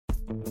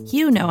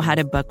You know how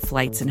to book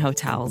flights and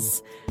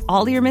hotels.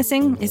 All you're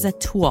missing is a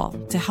tool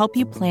to help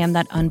you plan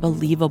that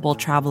unbelievable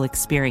travel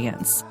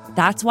experience.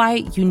 That's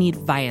why you need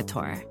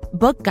Viator.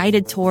 Book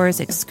guided tours,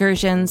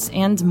 excursions,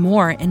 and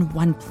more in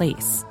one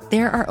place.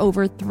 There are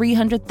over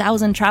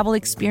 300,000 travel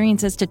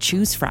experiences to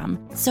choose from,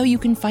 so you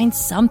can find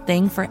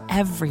something for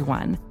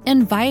everyone.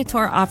 And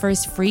Viator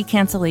offers free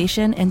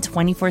cancellation and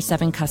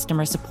 24/7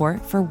 customer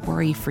support for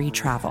worry-free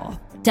travel.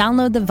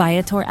 Download the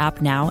Viator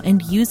app now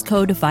and use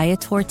code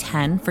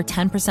Viator10 for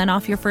 10%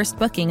 off your first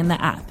booking in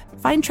the app.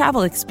 Find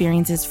travel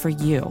experiences for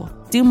you.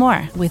 Do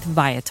more with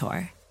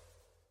Viator.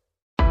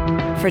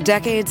 For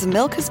decades,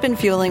 Milk has been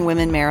fueling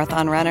women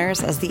marathon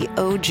runners as the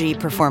OG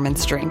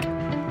performance drink.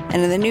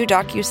 And in the new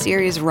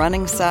docuseries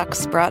Running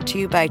Sucks, brought to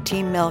you by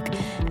Team Milk,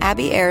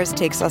 Abby Ayers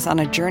takes us on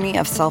a journey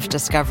of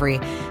self-discovery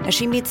as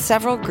she meets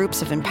several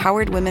groups of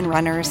empowered women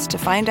runners to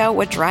find out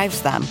what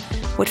drives them,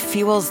 what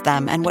fuels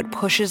them, and what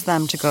pushes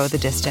them to go the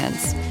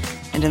distance.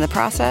 And in the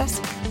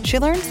process, she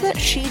learns that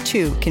she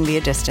too can be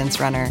a distance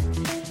runner.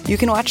 You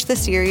can watch the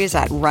series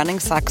at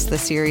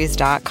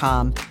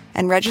runningsuckstheseries.com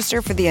and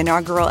register for the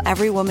inaugural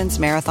Every Woman's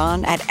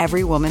Marathon at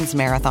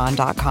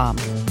everywomansmarathon.com.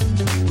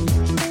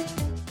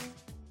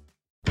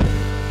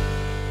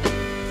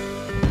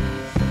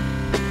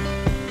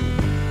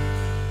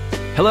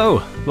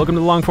 Hello, welcome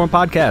to the Longform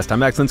Podcast. I'm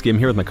Max Linsky. I'm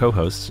here with my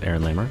co-hosts,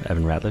 Aaron Lammer,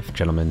 Evan Ratliff.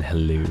 Gentlemen,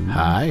 hello.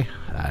 Hi.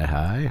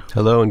 Hi.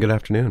 Hello and good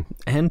afternoon.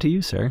 And to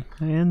you, sir.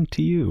 And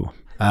to you.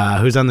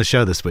 Who's on the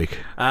show this week?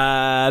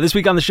 This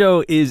week on the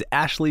show is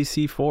Ashley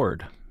C.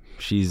 Ford.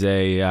 She's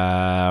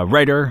a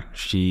writer.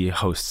 She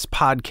hosts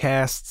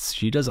podcasts.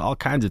 She does all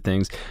kinds of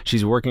things.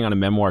 She's working on a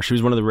memoir. She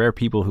was one of the rare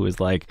people who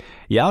was like,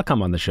 yeah, I'll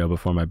come on the show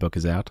before my book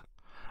is out.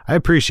 I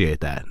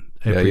appreciate that.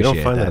 You don't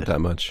find that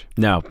much.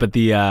 No, but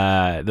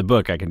the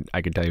book I can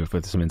tell you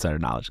with some insider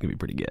knowledge can be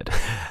pretty good.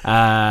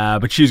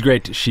 But she's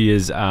great. She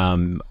is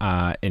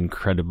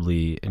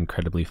incredibly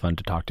fun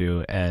to talk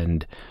to,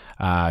 and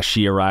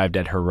she arrived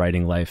at her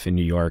writing life in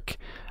New York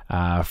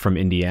from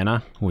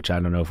Indiana, which I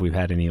don't know if we've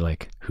had any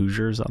like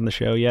Hoosiers on the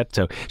show yet.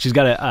 So she's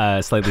got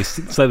a slightly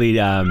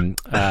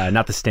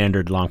not the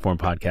standard long form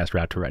podcast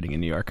route to writing in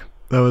New York.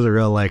 That was a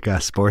real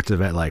sports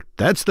event. Like,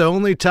 that's the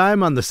only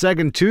time on the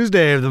second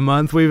Tuesday of the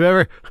month we've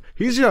ever.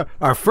 He's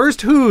our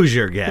first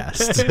Hoosier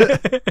guest.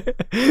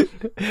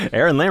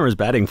 Aaron Lammer's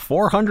batting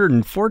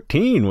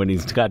 .414 when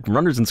he's got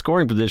runners in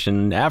scoring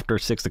position after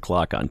 6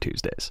 o'clock on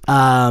Tuesdays.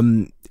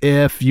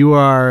 If you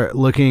are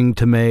looking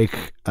to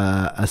make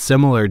a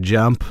similar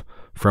jump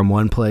from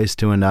one place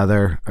to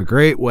another, a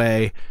great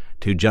way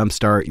to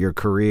jumpstart your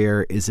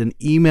career is an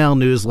email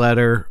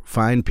newsletter.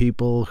 Find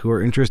people who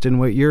are interested in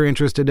what you're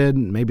interested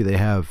in. Maybe they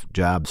have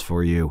jobs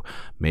for you.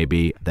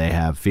 Maybe they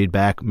have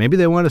feedback. Maybe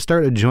they want to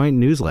start a joint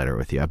newsletter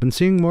with you. I've been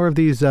seeing more of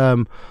these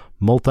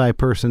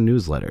multi-person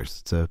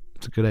newsletters. It's a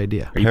good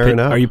idea.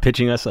 Are you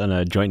pitching us on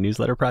a joint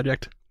newsletter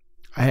project?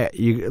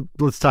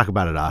 Let's talk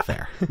about it off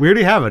air. We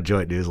already have a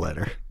joint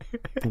newsletter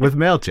with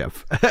MailChimp.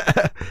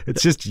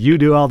 It's just you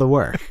do all the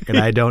work and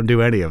I don't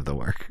do any of the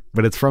work,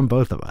 but it's from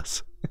both of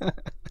us.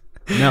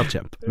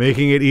 MailChimp,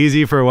 making it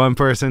easy for one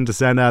person to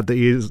send out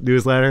the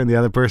newsletter and the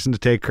other person to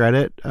take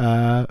credit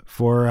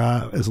for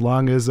as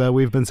long as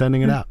we've been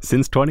sending it out.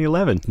 Since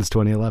 2011. Since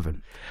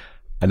 2011.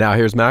 And now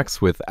here's Max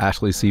with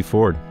Ashley C.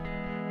 Ford.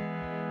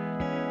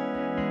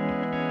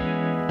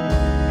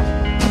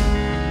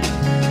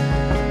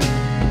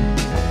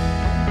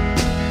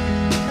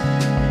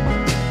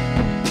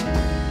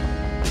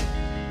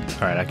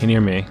 All right, I can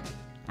hear me.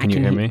 Can you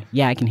hear me?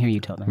 Yeah, I can hear you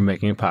totally. We're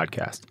making a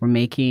podcast. We're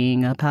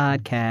making a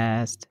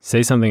podcast.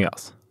 Say something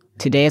else.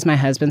 Today is my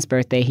husband's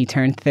birthday. He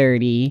turned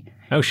 30.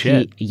 Oh,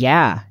 shit.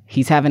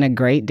 He's having a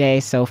great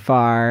day so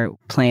far,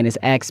 playing his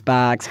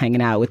Xbox,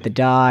 hanging out with the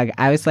dog.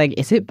 I was like,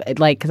 is it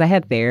like, because I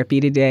had therapy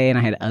today and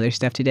I had other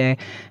stuff today.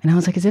 And I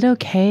was like, is it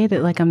okay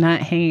that like I'm not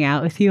hanging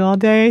out with you all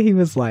day? He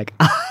was like,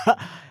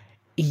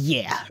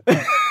 yeah.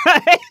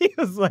 He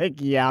was like,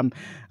 yeah, I'm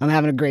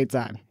having a great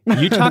time.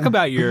 You talk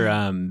about your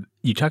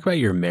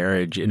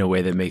marriage in a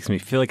way that makes me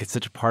feel like it's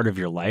such a part of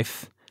your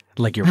life,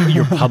 like your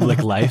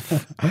public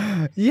life.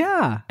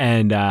 Yeah.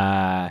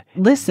 And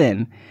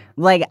listen,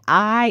 like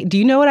do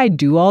you know what I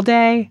do all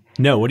day?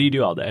 No, what do you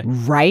do all day?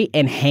 Write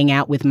and hang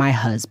out with my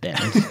husband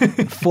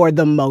for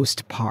the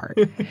most part.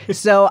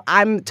 So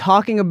I'm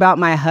talking about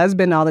my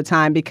husband all the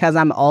time because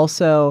I'm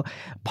also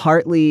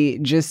partly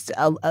just,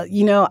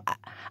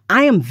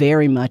 I am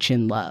very much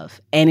in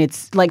love, and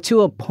it's like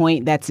to a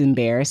point that's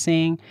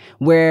embarrassing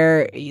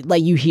where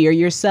like you hear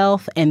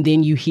yourself and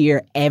then you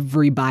hear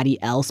everybody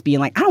else being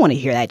like, I don't want to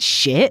hear that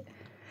shit.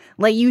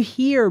 Like you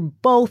hear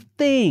both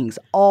things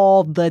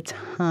all the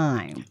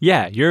time.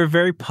 Yeah, you're a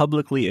very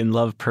publicly in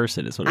love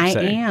person is what I'm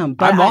saying. I am.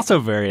 But I'm also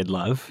very in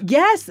love.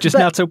 Yes. Just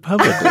not so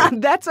publicly.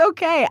 That's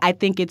okay. I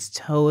think it's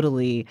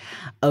totally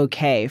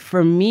okay.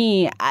 For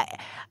me,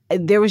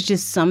 there was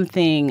just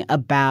something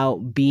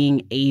about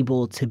being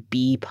able to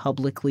be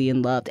publicly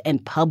in love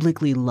and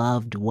publicly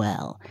loved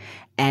well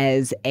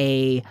as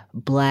a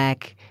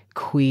Black,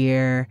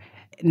 queer,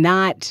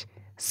 not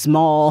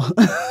small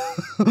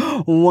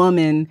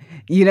woman.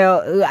 You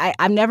know,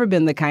 I've never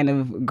been the kind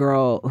of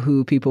girl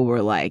who people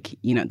were like,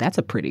 you know, that's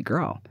a pretty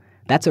girl.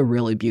 That's a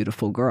really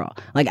beautiful girl.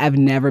 Like, I've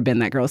never been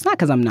that girl. It's not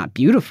because I'm not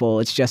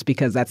beautiful. It's just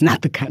because that's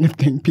not the kind of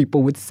thing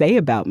people would say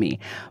about me.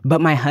 But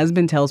my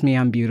husband tells me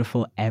I'm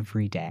beautiful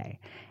every day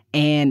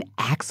and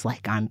acts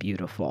like I'm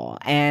beautiful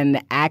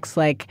and acts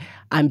like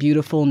I'm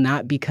beautiful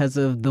not because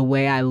of the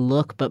way I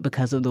look, but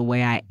because of the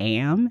way I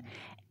am.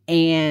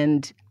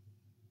 And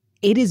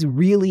it is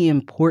really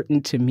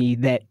important to me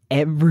that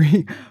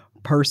every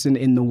person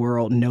in the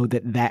world know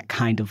that that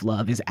kind of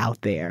love is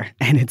out there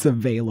and it's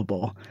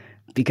available.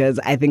 Because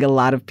I think a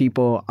lot of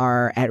people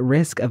are at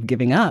risk of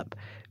giving up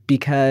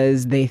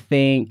because they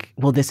think,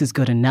 well, this is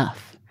good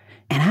enough.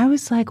 And I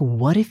was like,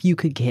 what if you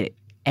could get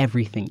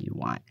everything you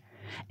want?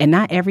 And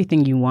not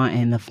everything you want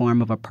in the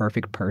form of a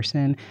perfect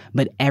person,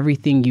 but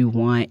everything you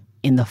want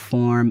in the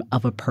form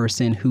of a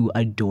person who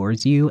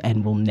adores you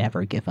and will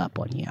never give up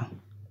on you.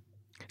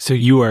 So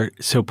you are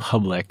so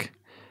public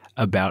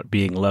about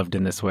being loved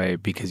in this way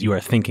because you are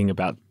thinking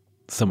about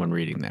someone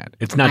reading that.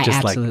 It's not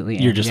just like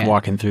you're just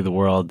walking through the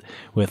world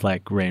with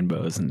like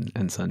rainbows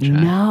and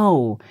sunshine.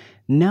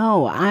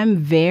 No, I'm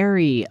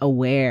very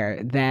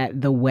aware that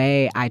the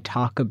way I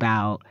talk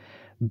about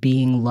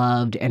being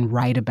loved and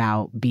write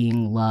about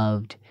being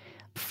loved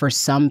for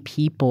some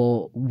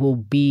people will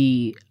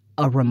be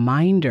a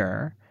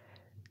reminder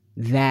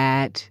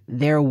that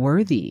they're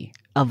worthy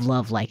of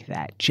love like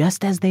that,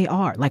 just as they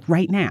are, like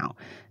right now.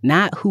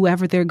 Not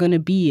whoever they're going to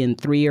be in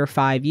 3 or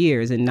 5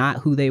 years and not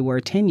who they were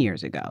 10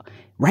 years ago.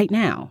 Right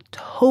now,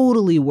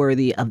 totally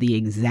worthy of the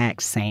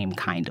exact same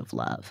kind of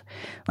love.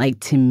 Like,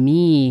 to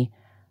me,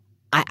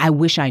 I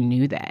wish I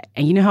knew that.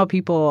 And you know how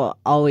people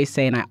always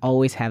say, and I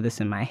always have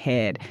this in my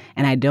head,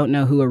 and I don't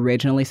know who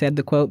originally said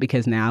the quote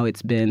because now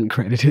it's been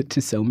credited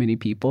to so many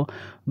people,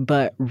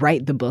 but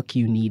write the book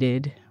you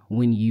needed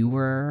when you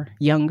were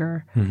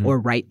younger, or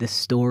write the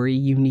story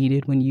you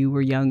needed when you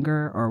were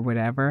younger, or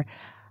whatever.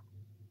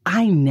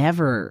 I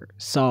never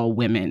saw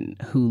women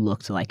who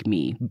looked like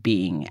me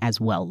being as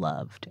well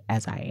loved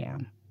as I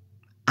am.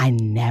 I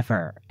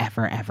never,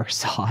 ever, ever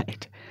saw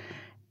it.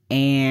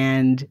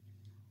 And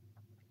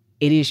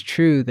it is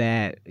true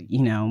that,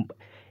 you know,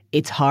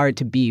 it's hard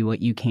to be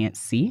what you can't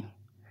see.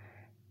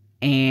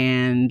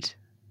 And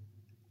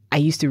I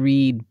used to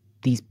read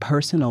these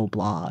personal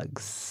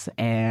blogs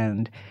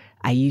and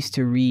I used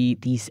to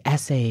read these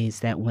essays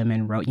that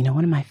women wrote. You know,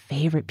 one of my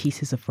favorite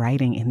pieces of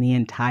writing in the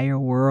entire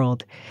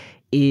world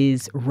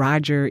is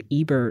Roger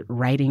Ebert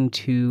writing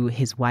to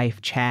his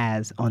wife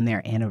Chaz on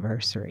their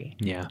anniversary.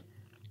 Yeah.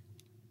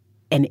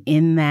 And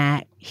in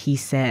that, he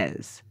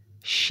says,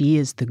 "She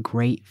is the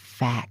great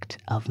fact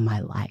of my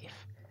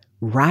life."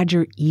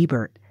 Roger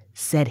Ebert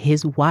said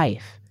his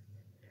wife,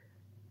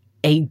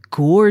 a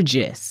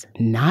gorgeous,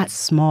 not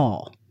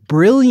small,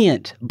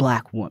 brilliant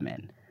Black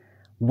woman,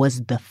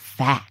 was the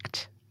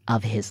fact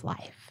of his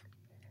life.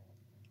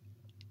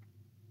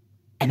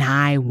 And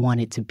I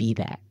wanted to be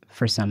that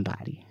for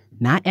somebody.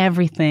 Not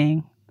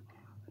everything,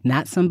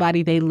 not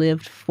somebody they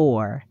lived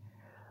for,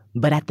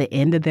 but at the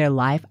end of their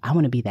life, I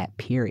want to be that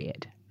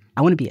period.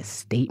 I want to be a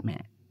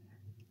statement.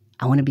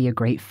 I want to be a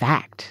great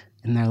fact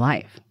in their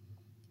life.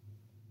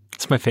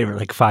 It's my favorite,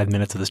 like 5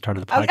 minutes of the start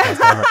of the podcast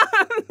ever.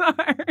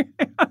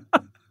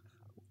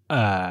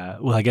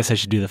 Well, I guess I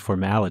should do the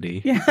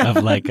formality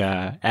of like,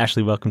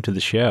 Ashley, welcome to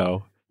the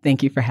show.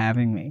 Thank you for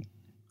having me.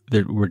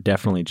 We're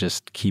definitely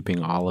just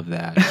keeping all of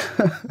that.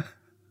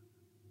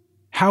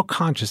 How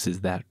conscious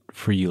is that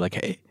for you? Like,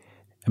 I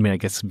mean, I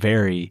guess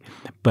very,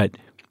 but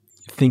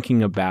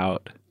thinking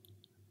about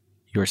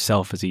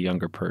yourself as a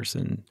younger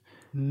person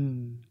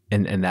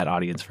and that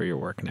audience for your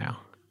work now.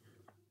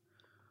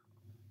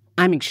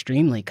 I'm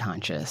extremely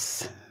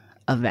conscious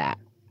of that.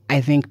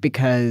 I think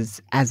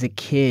because as a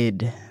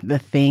kid, the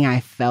thing I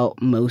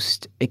felt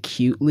most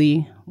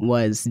acutely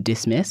was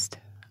dismissed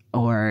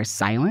or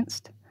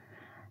silenced.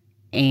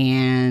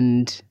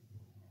 And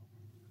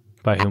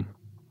by whom?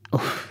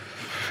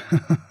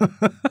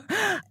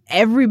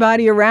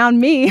 Everybody around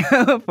me,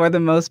 for the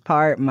most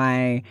part.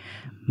 My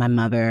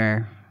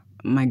mother,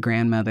 my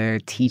grandmother,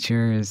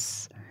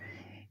 teachers,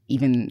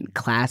 even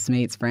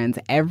classmates, friends,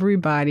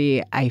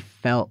 everybody I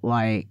felt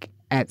like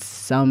at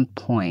some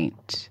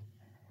point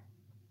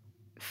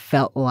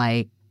felt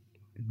like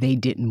they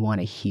didn't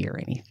want to hear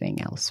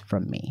anything else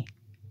from me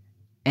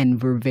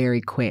and were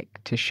very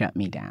quick to shut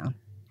me down.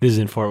 This is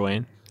in Fort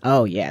Wayne?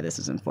 Oh, yeah, this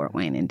is in Fort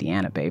Wayne,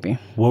 Indiana, baby.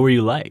 What were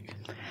you like?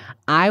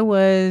 I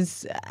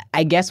was,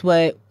 I guess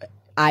what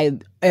I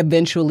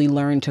eventually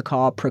learned to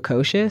call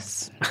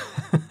precocious.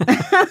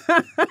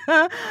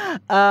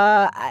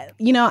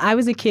 I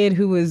was a kid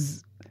who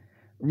was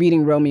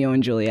reading Romeo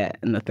and Juliet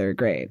in the 3rd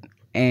grade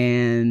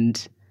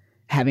and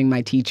having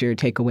my teacher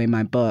take away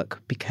my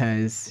book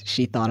because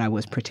she thought I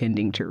was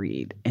pretending to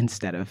read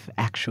instead of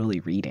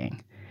actually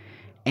reading.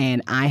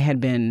 And I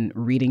had been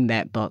reading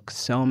that book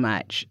so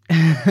much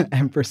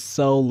and for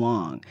so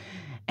long.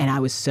 And I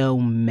was so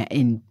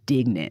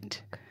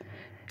indignant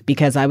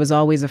because I was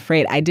always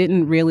afraid. I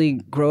didn't really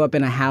grow up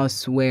in a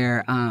house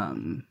where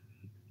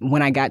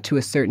when I got to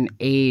a certain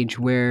age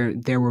where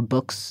there were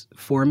books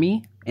for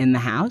me in the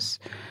house.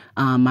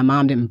 My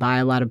mom didn't buy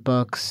a lot of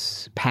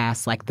books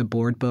past like the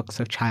board books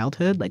of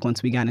childhood. Like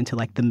once we got into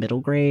like the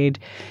middle grade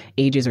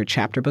ages or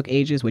chapter book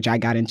ages, which I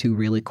got into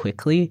really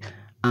quickly,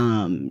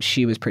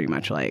 she was pretty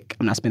much like,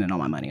 I'm not spending all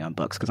my money on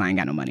books because I ain't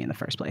got no money in the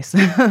first place.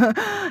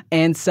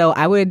 And so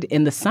I would,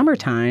 in the summer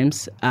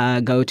times,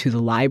 go to the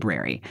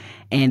library.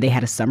 And they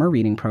had a summer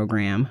reading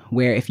program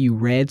where if you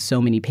read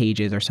so many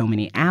pages or so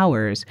many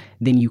hours,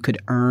 then you could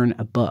earn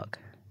a book.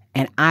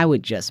 And I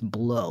would just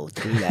blow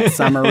through that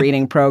summer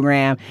reading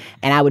program.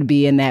 And I would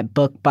be in that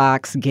book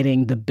box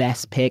getting the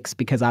best picks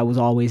because I was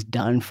always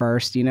done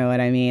first, you know what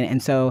I mean?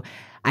 And so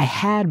I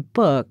had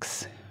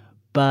books,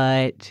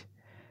 but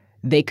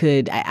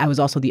I was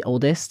also the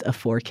oldest of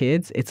 4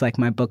 kids. It's like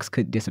my books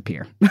could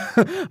disappear.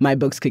 My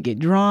books could get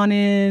drawn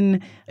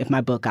in. If my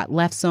book got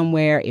left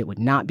somewhere, it would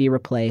not be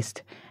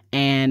replaced.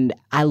 And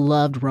I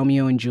loved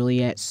Romeo and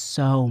Juliet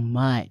so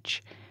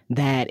much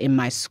that in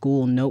my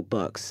school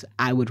notebooks,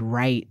 I would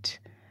write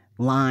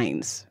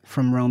lines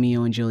from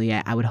Romeo and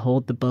Juliet. I would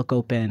hold the book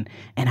open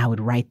and I would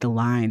write the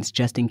lines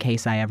just in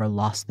case I ever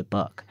lost the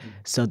book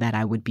so that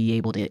I would be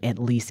able to at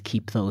least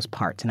keep those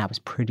parts. And I was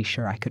pretty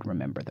sure I could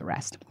remember the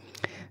rest.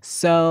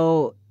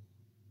 So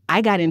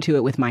I got into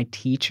it with my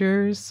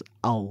teachers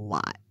a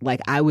lot.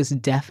 Like I was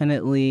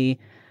definitely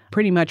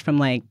pretty much from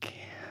like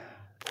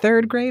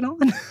 3rd grade on.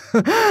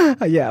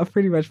 Yeah,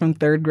 pretty much from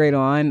 3rd grade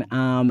on.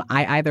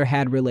 I either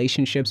had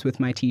relationships with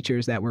my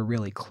teachers that were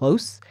really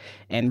close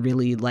and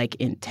really like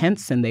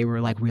intense and they were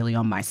like really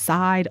on my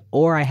side,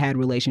 or I had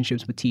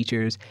relationships with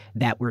teachers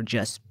that were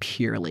just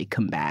purely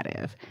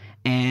combative.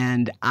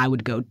 And I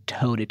would go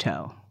toe to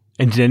toe.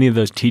 And did any of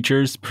those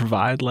teachers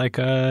provide like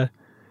a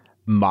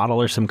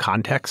model or some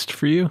context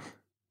for you?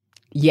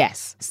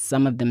 Yes,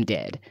 some of them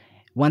did.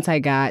 Once I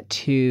got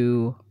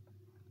to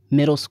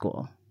middle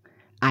school,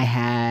 I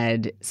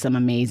had some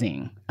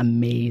amazing,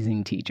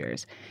 amazing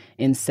teachers.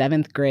 In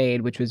 7th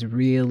grade, which was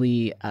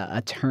really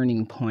a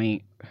turning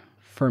point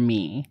for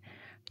me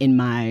in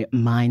my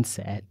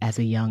mindset as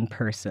a young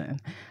person,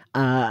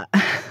 I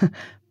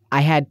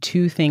had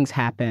 2 things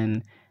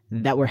happen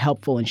that were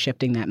helpful in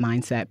shifting that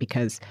mindset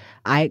because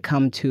I had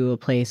come to a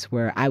place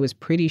where I was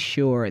pretty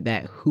sure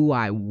that who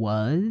I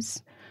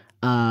was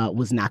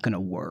not going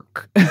to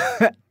work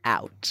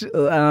out.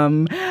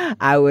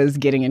 I was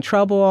getting in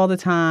trouble all the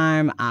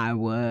time. I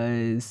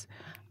was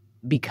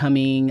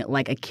becoming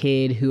like a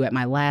kid who at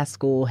my last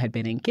school had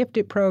been in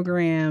gifted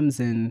programs,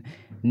 and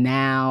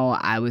now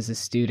I was a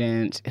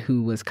student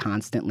who was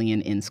constantly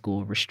in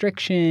school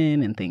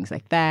restriction and things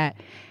like that.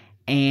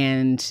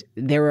 And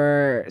there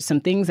were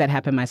some things that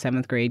happened my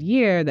 7th grade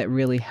year that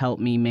really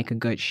helped me make a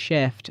good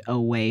shift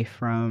away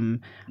from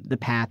the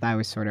path I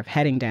was sort of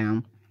heading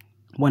down.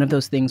 One of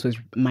those things was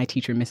my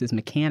teacher, Mrs.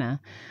 McCanna,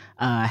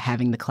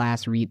 having the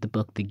class read the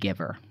book The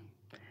Giver.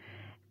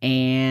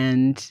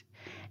 And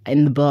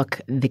in the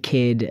book,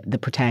 the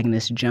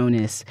protagonist,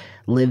 Jonas,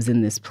 lives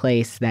in this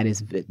place that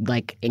is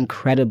like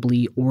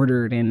incredibly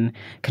ordered and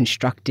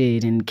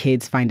constructed, and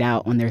kids find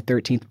out on their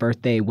 13th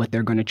birthday what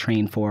they're going to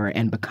train for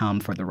and become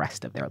for the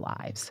rest of their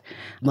lives.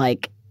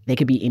 Like, they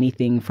could be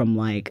anything from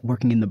like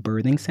working in the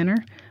birthing center,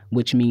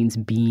 which means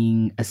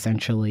being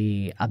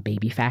essentially a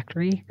baby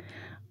factory,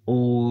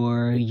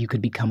 or you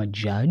could become a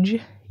judge.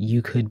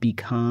 You could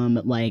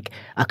become like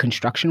a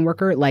construction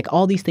worker, like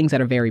all these things that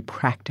are very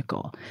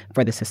practical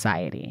for the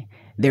society.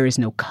 There is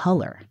no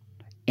color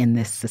in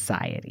this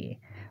society.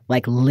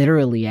 Like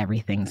literally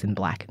everything's in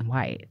black and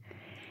white.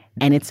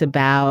 And it's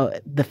about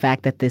the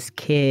fact that this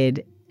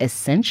kid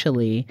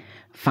essentially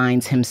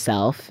finds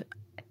himself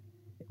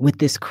with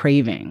this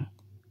craving.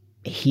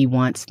 He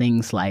wants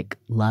things like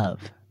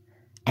love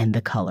and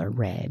the color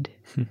red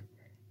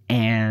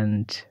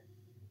and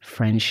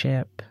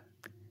friendship,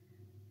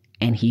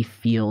 and he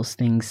feels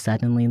things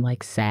suddenly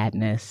like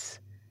sadness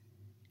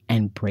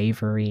and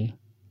bravery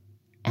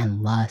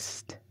and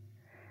lust.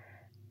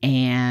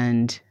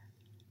 And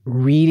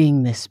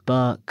reading this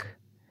book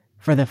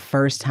for the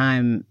first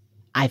time,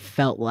 I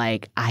felt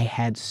like I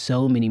had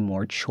so many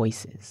more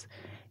choices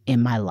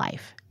in my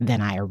life than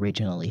I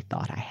originally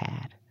thought I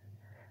had.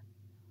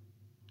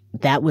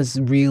 That was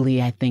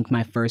really, I think,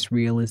 my first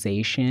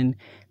realization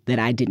that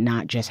I did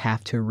not just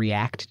have to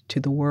react to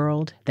the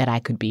world, that I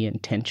could be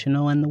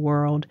intentional in the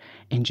world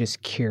and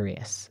just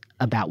curious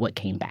about what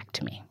came back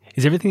to me.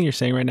 Is everything you're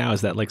saying right now,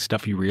 is that like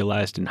stuff you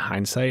realized in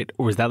hindsight,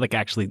 or is that like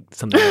actually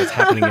something that's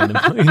happening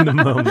in the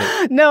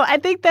moment? No, I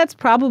think that's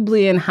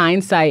probably in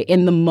hindsight.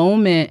 In the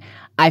moment,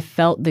 I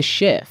felt the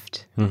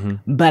shift,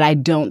 but I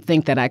don't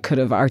think that I could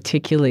have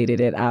articulated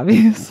it,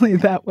 obviously,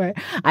 that way.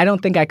 I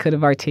don't think I could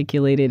have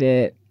articulated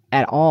it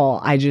at all.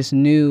 I just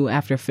knew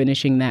after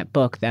finishing that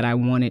book that I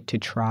wanted to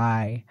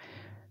try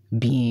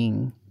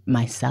being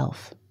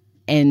myself.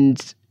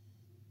 And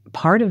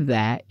part of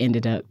that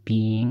ended up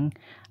being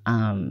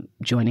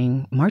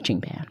joining marching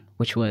band,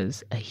 which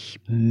was a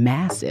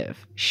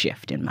massive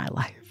shift in my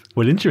life.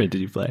 What instrument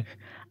did you play?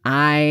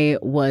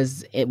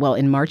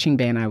 in marching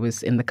band, I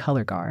was in the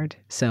color guard.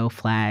 So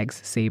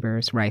flags,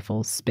 sabers,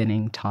 rifles,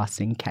 spinning,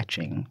 tossing,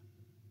 catching,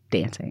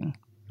 dancing,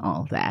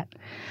 all of that.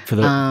 For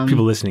the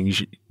people listening, you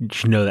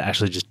should know that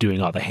Ashley's just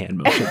doing all the hand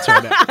motions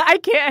right now. I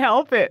can't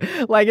help it.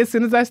 Like, as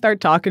soon as I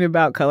start talking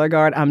about color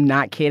guard, I'm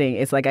not kidding.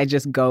 It's like I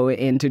just go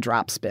into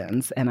drop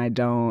spins, and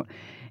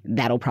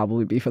that'll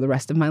probably be for the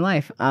rest of my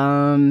life.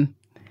 And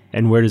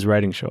where does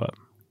writing show up?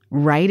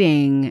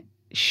 Writing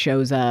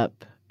shows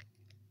up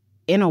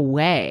in a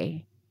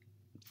way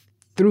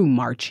through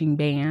marching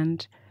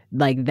band.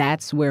 Like,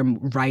 that's where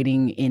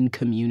writing in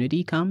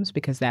community comes,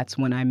 because that's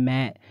when I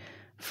met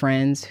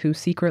friends who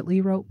secretly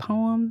wrote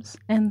poems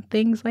and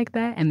things like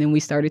that. And then we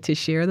started to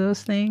share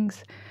those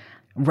things.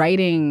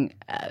 Writing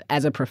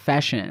as a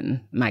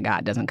profession, my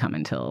God, doesn't come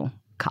until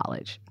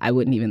college. I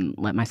wouldn't even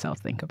let myself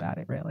think about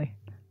it, really.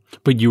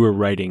 But you were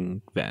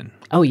writing then?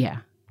 Oh, yeah.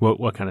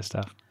 What kind of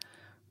stuff?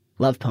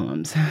 Love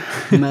poems.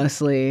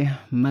 mostly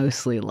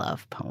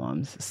love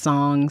poems.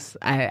 Songs,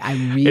 I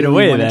really in a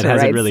way wanted that to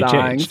hasn't write really songs.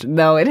 changed.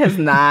 No, it has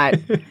not.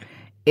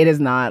 It has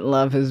not.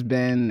 Love has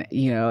been,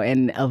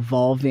 an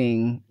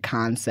evolving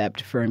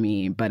concept for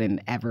me, but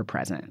an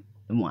ever-present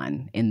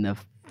one in the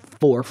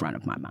forefront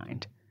of my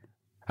mind.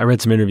 I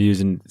read some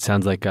interviews, and it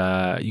sounds like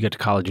you got to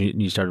college and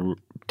you started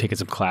taking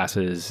some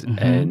classes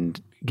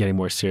and getting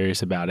more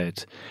serious about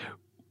it.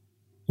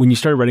 When you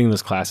started writing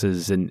those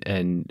classes,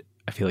 and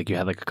I feel like you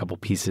had like a couple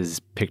pieces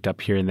picked up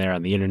here and there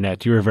on the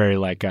internet. You were very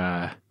like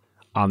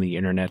on the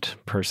internet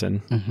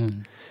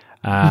person.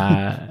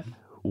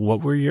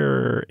 What were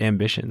your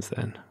ambitions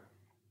then?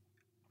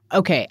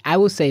 Okay, I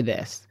will say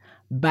this.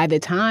 By the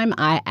time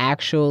I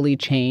actually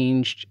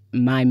changed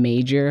my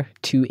major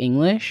to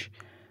English,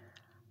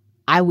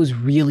 I was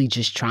really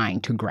just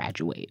trying to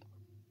graduate.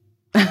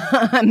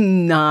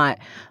 I'm not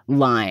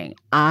lying.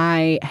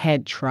 I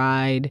had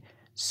tried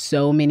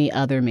so many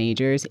other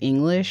majors.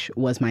 English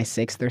was my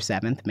 6th or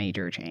 7th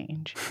major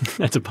change.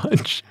 That's a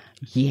bunch.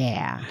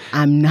 Yeah,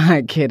 I'm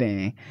not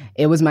kidding.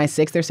 It was my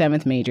 6th or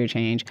 7th major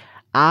change.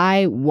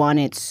 I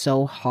wanted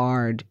so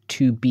hard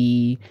to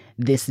be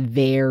this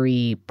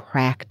very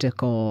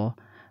practical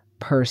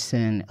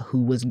person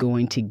who was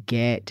going to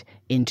get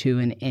into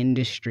an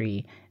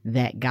industry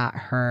that got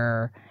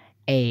her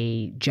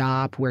a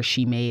job where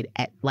she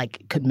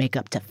could make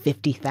up to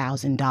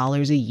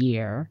 $50,000 a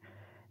year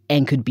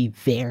and could be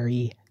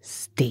very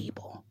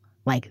stable.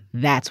 Like,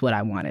 that's what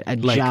I wanted, a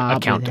job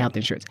accounting. with health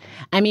insurance.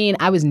 I mean,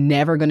 I was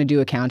never going to do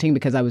accounting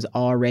because I was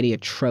already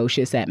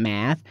atrocious at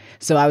math.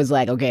 So I was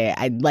like, okay,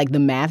 I like the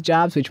math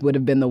jobs, which would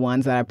have been the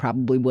ones that I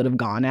probably would have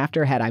gone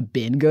after had I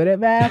been good at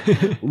math.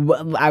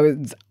 I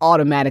was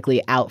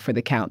automatically out for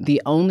the count.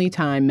 The only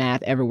time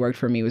math ever worked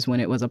for me was when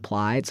it was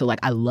applied. So, like,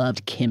 I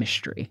loved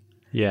chemistry.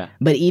 Yeah.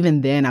 But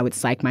even then, I would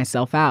psych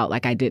myself out.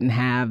 Like, I didn't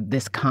have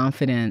this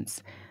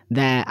confidence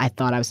that I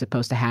thought I was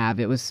supposed to have.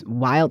 It was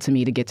wild to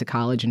me to get to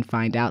college and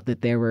find out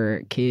that there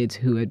were kids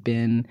who had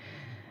been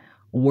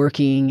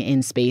working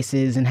in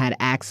spaces and had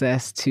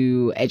access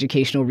to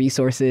educational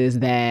resources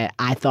that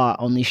I thought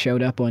only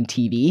showed up on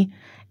TV.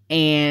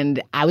 And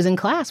I was in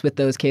class with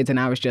those kids, and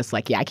I was just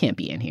like, yeah, I can't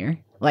be in here.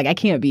 Like, I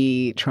can't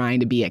be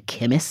trying to be a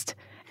chemist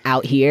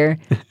out here,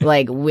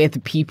 like,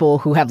 with people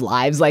who have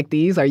lives like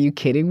these. Are you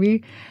kidding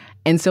me?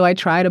 And so I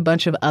tried a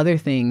bunch of other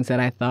things that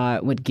I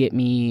thought would get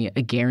me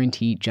a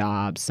guaranteed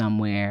job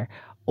somewhere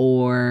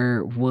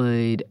or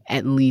would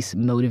at least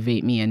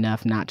motivate me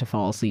enough not to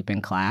fall asleep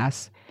in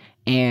class.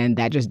 And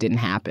that just didn't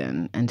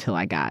happen until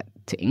I got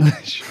to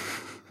English.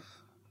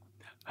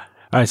 All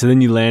right, so then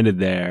you landed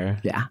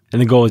there. Yeah.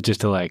 And the goal is just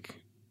to like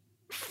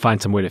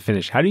find some way to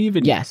finish. How do you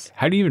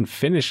even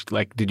finish?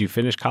 Like, did you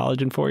finish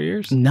college in 4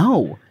 years?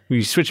 No.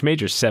 You switched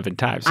majors 7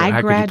 times. So I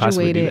how graduated, could you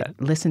possibly do that?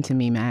 Listen to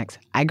me, Max.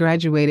 I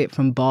graduated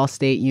from Ball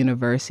State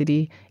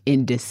University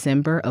in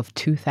December of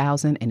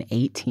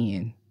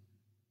 2018.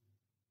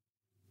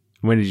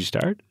 When did you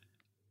start?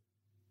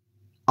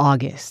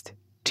 August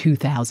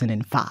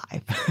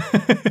 2005.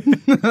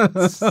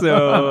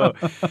 So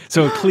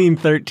a clean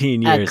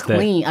 13 years.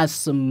 A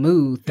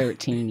smooth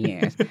 13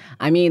 years.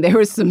 I mean, there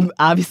was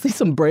obviously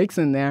some breaks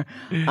in there.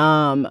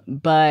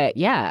 But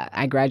yeah,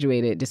 I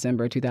graduated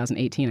December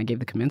 2018. I gave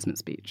the commencement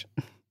speech.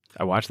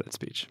 I watched that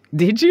speech.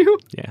 Did you?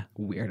 Yeah.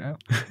 Weirdo.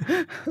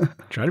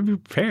 Try to be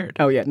prepared.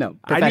 Oh, yeah, no.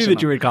 I knew that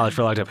you were in college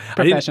for a long time.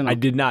 Professional. I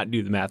did not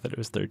do the math that it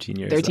was 13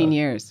 years. 13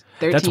 years.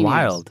 13 That's years.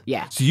 wild.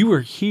 Yeah. So you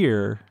were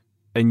here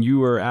and you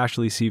were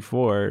Ashley C.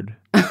 Ford,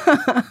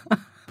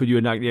 but you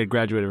had not yet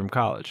graduated from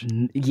college.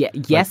 Yeah,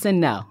 yes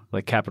and no.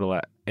 Like capital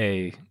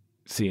A,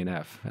 C, and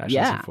F,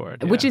 Ashley C.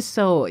 Ford. Yeah. Which is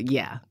so,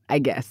 I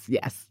guess,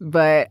 yes.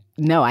 But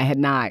no, I had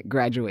not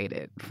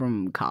graduated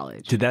from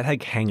college. Did that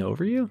like hang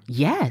over you?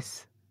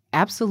 Yes,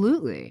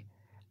 absolutely.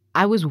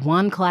 I was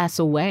one class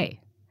away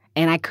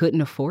and I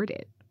couldn't afford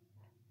it.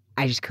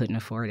 I just couldn't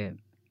afford it.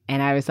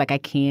 And I was like, I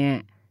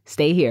can't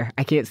stay here.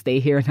 I can't stay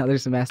here another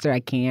semester. I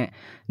can't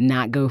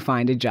not go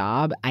find a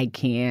job. I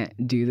can't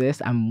do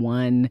this. I'm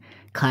one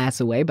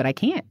class away, but I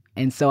can't.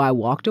 And so I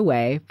walked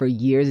away for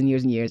years and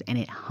years and years, and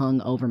it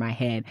hung over my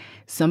head.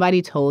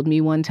 Somebody told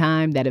me one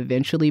time that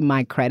eventually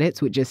my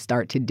credits would just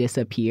start to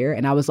disappear.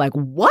 And I was like,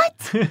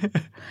 what?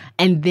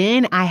 And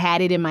then I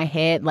had it in my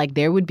head, like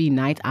there would be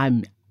nights,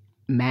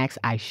 Max,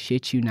 I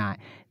shit you not.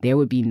 There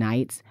would be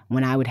nights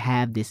when I would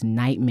have this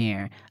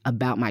nightmare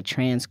about my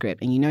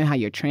transcript. And you know how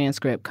your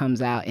transcript comes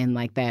out in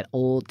like that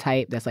old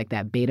type, that's like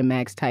that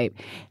Betamax type.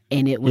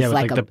 And it was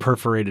like the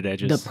perforated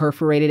edges. The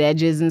perforated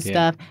edges and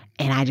stuff.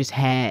 And I just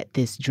had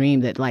this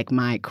dream that like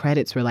my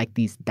credits were like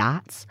these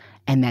dots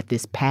and that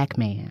this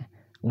Pac-Man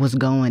was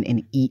going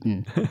and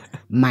eating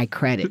my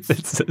credits.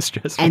 That's so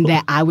stressful. And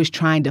that I was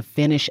trying to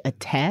finish a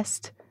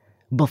test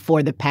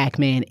before the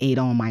Pac-Man ate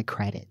all my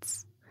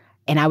credits.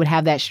 And I would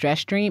have that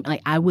stress dream.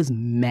 Like, I was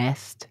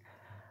messed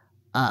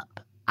up.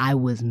 I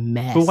was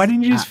messed But why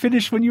didn't you just up.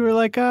 finish when you were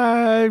like,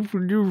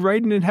 you're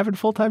writing and having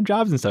full-time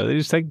jobs and stuff? They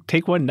just like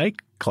take one night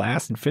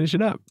class and finish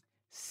it up.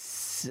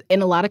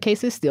 In a lot of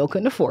cases, still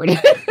couldn't afford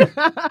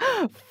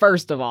it,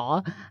 first of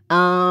all.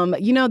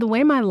 The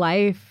way my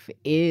life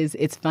is,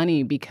 it's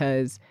funny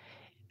because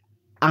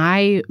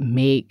I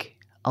make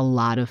a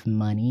lot of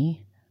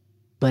money,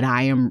 but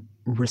I am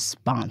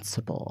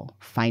responsible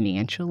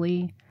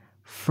financially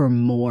for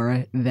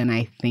more than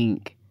I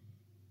think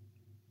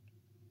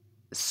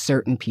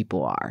certain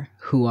people are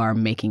who are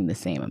making the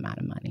same amount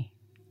of money.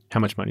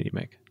 How much money do you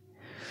make?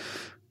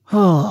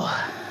 Oh,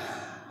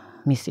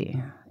 let me see.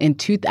 I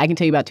can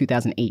tell you about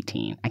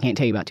 2018. I can't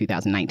tell you about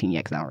 2019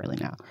 yet because I don't really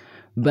know.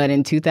 But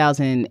in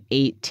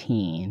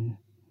 2018,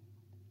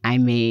 I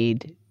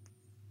made,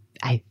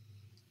 I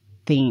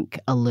think,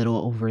 a little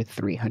over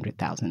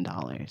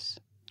 $300,000.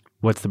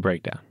 What's the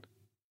breakdown?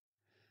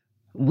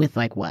 With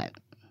like what?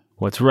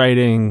 What's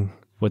writing?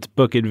 What's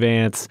book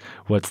advance?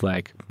 What's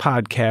like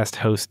podcast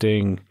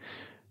hosting?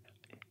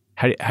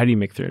 How do you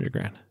make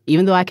 $300,000?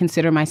 Even though I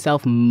consider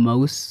myself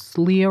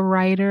mostly a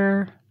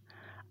writer,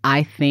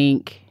 I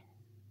think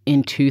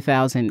in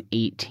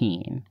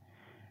 2018,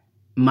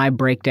 my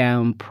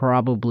breakdown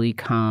probably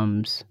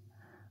comes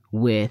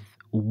with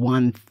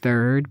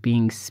 1/3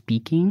 being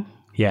speaking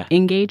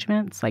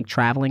engagements, like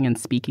traveling and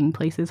speaking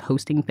places,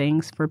 hosting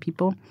things for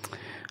people.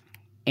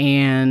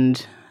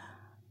 And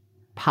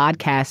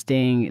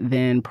podcasting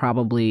then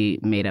probably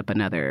made up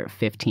another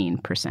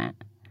 15%.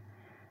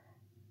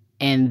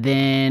 And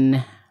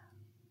then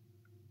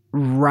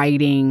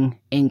writing,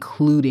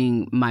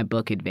 including my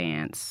book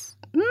advance.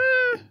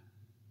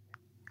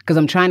 Because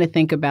I'm trying to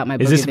think about my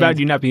book advance. Is this about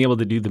you not being able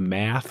to do the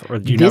math, or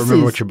do you not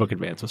remember what your book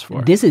advance was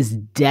for? This is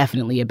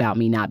definitely about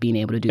me not being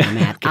able to do the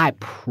math. Okay. I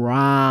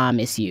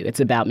promise you it's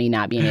about me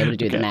not being able to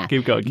do the math.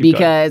 Keep going.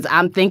 Because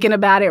I'm thinking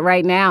about it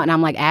right now, and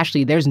I'm like,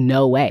 Ashley, there's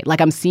no way.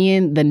 Like, I'm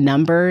seeing the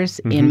numbers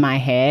in my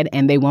head,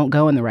 and they won't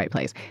go in the right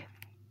place.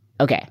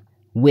 Okay.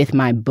 With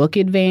my book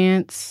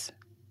advance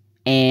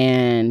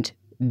and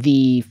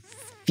I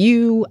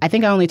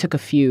think I only took a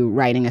few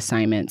writing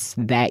assignments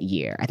that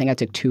year. I think I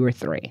took 2 or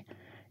 3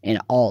 in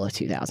all of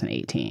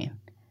 2018.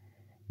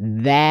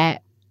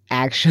 That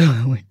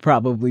actually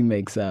probably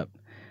makes up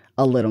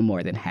a little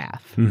more than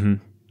half. Mm-hmm.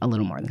 A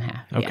little more than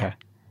half. Okay. Yeah.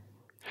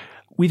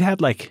 We've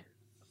had like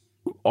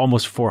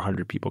almost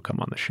 400 people come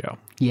on the show.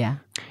 Yeah.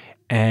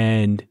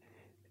 And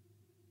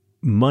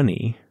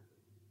money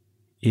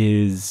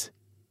is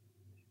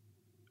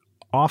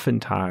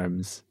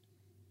oftentimes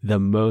the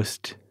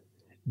most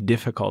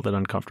difficult and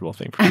uncomfortable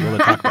thing for people to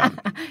talk about.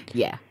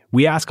 Yeah.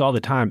 We ask all the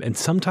time, and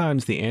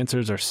sometimes the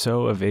answers are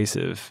so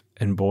evasive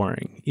and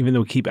boring, even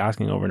though we keep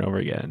asking over and over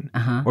again,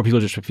 or people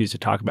just refuse to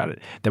talk about it,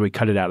 that we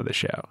cut it out of the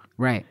show.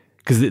 Right.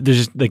 Because there's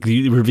just like,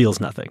 it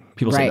reveals nothing.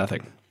 People say Right.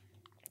 nothing.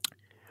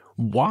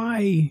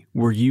 Why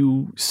were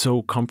you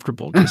so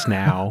comfortable just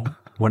now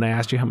when I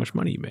asked you how much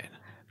money you made?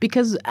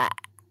 Because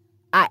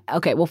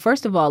okay, well,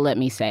 first of all, let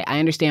me say, I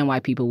understand why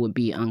people would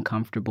be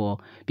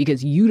uncomfortable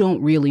because you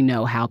don't really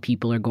know how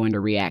people are going to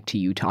react to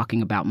you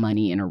talking about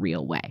money in a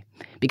real way.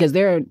 Because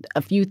there are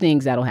a few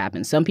things that'll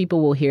happen. Some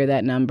people will hear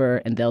that number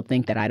and they'll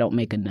think that I don't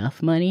make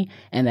enough money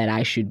and that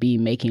I should be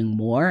making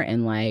more.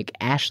 And like,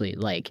 Ashley,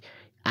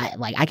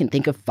 I can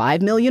think of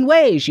 5 million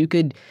ways you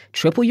could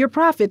triple your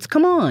profits.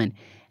 Come on.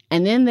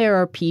 And then there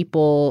are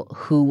people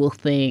who will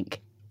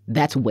think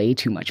that's way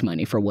too much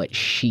money for what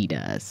she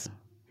does.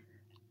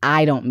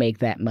 I don't make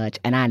that much,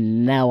 and I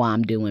know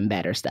I'm doing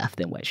better stuff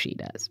than what she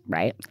does,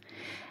 right?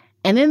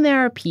 And then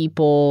there are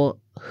people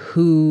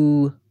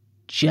who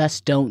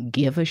just don't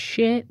give a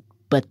shit,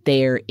 but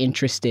they're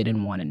interested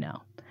and want to know.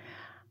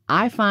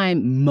 I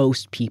find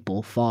most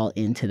people fall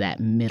into that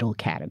middle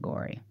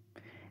category.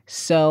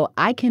 So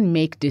I can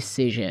make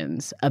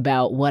decisions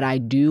about what I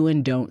do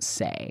and don't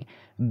say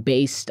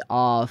based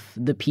off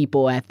the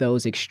people at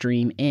those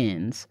extreme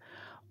ends,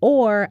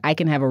 Or I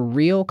can have a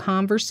real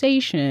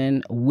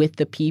conversation with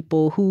the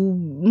people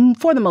who,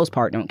 for the most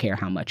part, don't care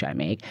how much I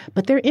make,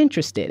 but they're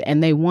interested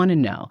and they want to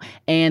know.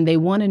 And they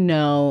want to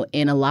know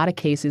in a lot of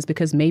cases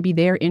because maybe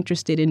they're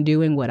interested in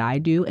doing what I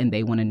do and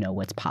they want to know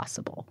what's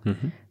possible.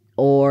 Mm-hmm.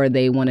 Or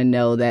they want to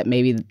know that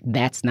maybe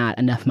that's not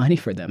enough money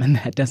for them and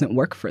that doesn't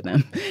work for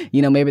them.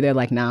 You know, maybe they're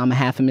like, nah, I'm a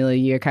 $500,000 a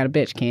year kind of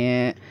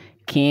bitch.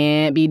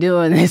 Can't be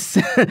doing this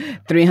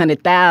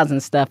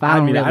 300,000 stuff. I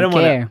don't really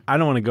care. I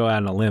don't want to go out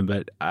on a limb,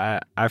 but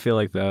I feel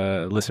like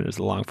the listeners of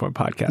the Long Form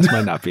podcast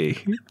might not be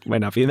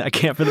in that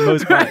camp for the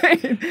most part.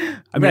 Right. I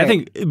mean, right. I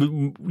think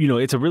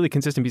it's a really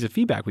consistent piece of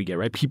feedback we get.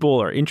 Right, people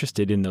are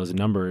interested in those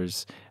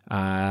numbers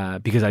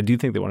because I do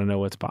think they want to know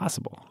what's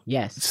possible.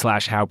 Yes.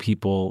 / how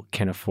people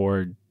can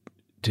afford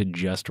to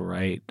just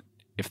write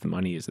if the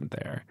money isn't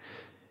there.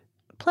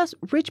 Plus,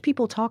 rich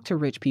people talk to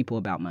rich people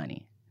about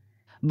money.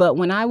 But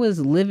when I was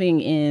living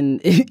in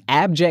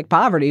abject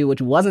poverty,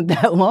 which wasn't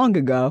that long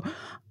ago.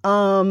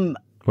 When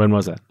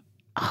was that?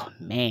 Oh,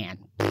 man.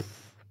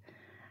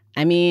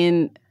 I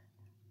mean,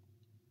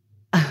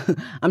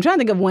 I'm trying to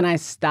think of when I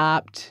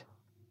stopped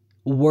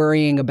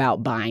worrying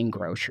about buying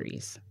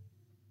groceries.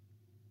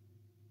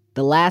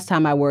 The last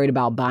time I worried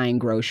about buying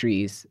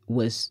groceries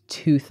was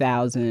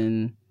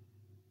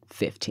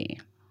 2015.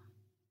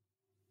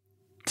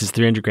 Does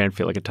 $300,000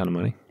 feel like a ton of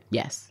money?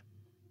 Yes.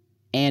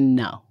 And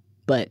no.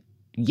 But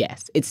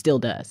yes, it still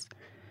does.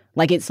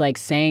 Like, it's like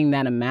saying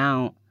that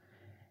amount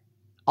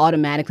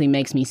automatically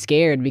makes me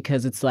scared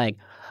because it's like,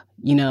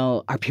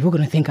 are people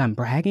going to think I'm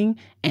bragging?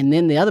 And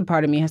then the other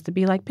part of me has to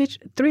be like, bitch,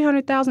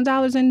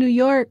 $300,000 in New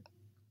York.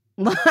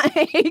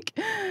 Like,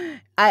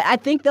 I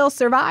think they'll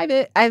survive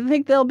it. I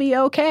think they'll be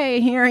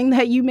okay hearing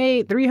that you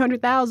made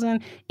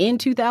 $300,000 in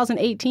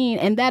 2018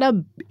 and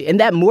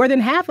that more than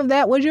half of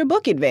that was your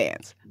book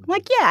advance. I'm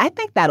like, yeah, I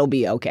think that'll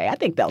be okay. I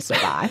think they'll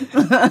survive.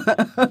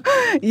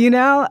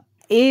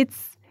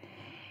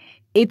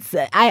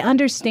 I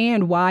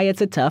understand why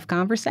it's a tough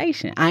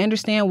conversation. I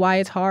understand why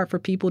it's hard for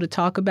people to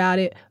talk about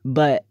it,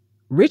 but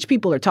rich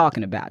people are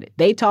talking about it.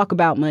 They talk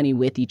about money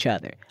with each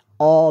other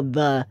all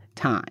the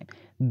time.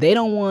 They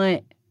don't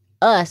want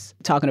us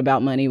talking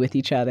about money with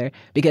each other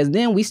because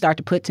then we start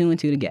to put 2 and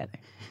 2 together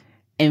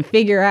and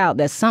figure out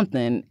that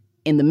something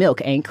in the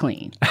milk ain't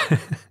clean.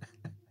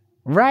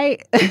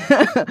 Right?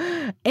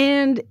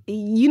 And,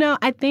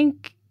 I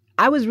think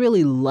I was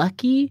really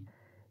lucky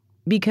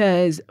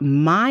because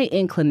my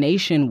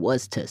inclination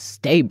was to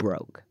stay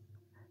broke.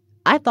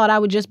 I thought I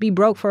would just be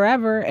broke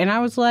forever. And I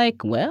was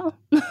like, well,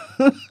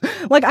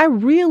 like I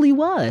really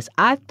was.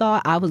 I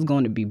thought I was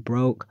going to be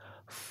broke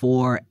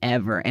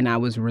forever. And I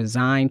was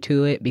resigned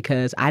to it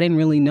because I didn't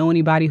really know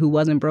anybody who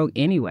wasn't broke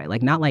anyway.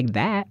 Like, not like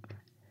that.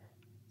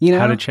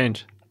 How did it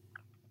change?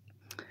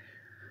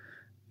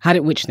 How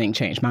did which thing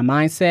change? My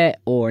mindset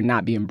or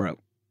not being broke?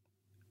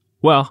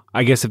 Well,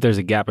 I guess if there's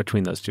a gap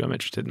between those two, I'm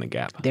interested in the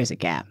gap. There's a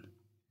gap.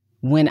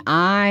 When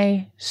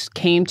I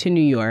came to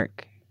New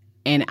York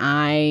and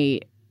I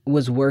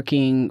was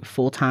working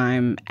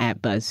full-time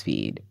at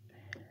BuzzFeed,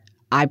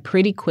 I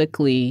pretty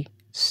quickly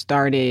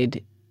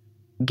started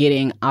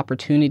getting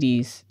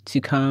opportunities to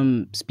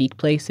come speak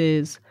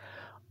places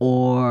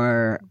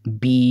or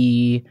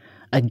be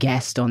a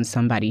guest on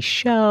somebody's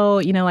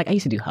show. Like I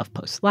used to do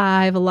HuffPost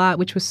Live a lot,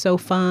 which was so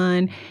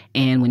fun.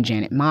 And when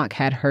Janet Mock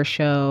had her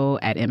show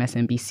at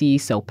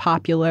MSNBC, so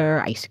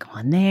popular, I used to go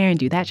on there and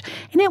do that.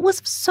 And it was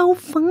so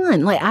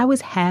fun. Like I was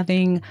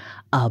having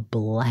a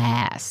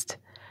blast.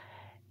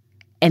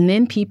 And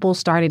then people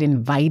started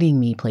inviting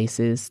me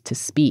places to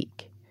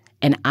speak.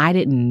 And I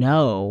didn't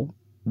know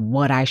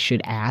what I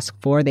should ask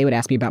for. They would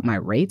ask me about my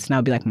rates. And I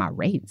would be like, my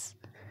rates?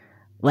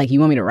 Like, you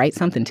want me to write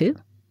something too?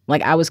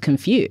 Like, I was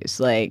confused.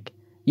 Like,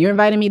 you're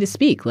inviting me to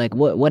speak. Like,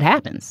 what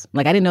happens?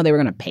 Like, I didn't know they were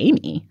going to pay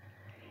me.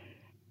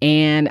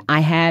 And I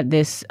had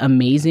this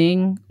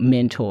amazing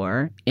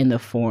mentor in the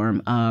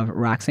form of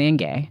Roxane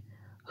Gay,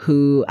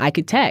 who I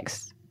could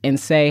text and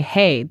say,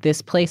 hey,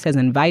 this place has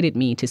invited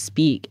me to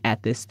speak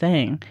at this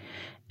thing.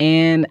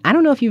 And I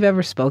don't know if you've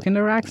ever spoken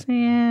to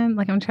Roxane.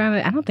 Like, I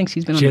don't think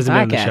she's been on the podcast. She hasn't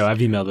been on the show. I've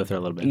emailed with her a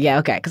little bit. Yeah,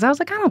 okay. Because I was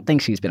like, I don't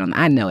think she's been on.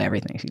 I know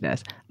everything she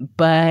does.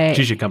 But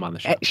she should come on the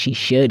show. She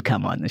should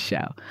come on the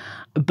show.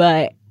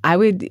 But I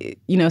would,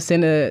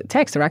 send a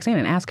text to Roxane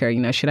and ask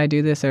her, should I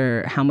do this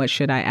or how much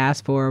should I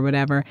ask for or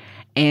whatever.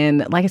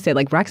 And like I said,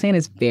 like Roxane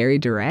is very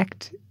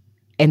direct.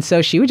 And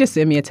so she would just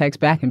send me a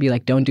text back and be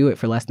like, don't do it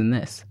for less than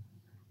this.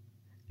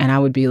 And I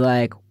would be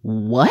like,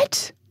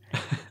 what?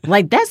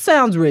 Like, that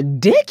sounds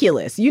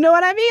ridiculous. You know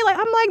what I mean? Like,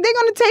 I'm like, they're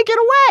going to take it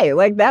away.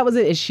 Like, that was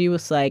it. And she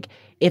was like,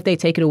 if they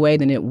take it away,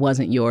 then it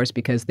wasn't yours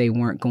because they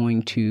weren't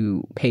going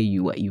to pay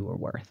you what you were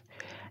worth.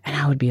 And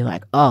I would be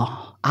like,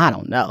 oh, I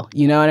don't know.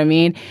 You know what I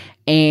mean?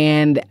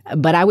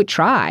 But I would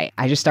try.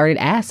 I just started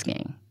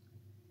asking.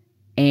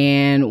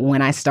 And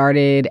when I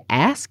started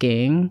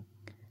asking,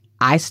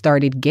 I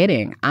started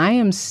getting. I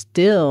am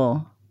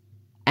still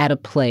at a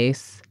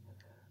place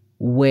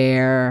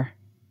where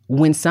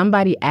when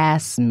somebody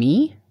asks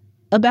me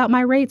about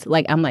my rates,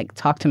 like I'm like,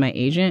 talk to my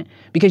agent,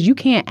 because you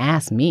can't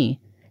ask me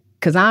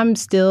Because I'm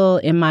still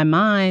in my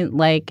mind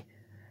like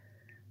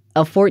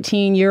a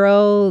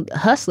 14-year-old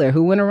hustler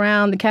who went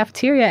around the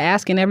cafeteria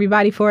asking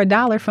everybody for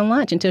 $1 for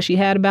lunch until she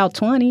had about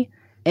 20.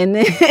 And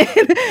then,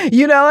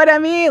 you know what I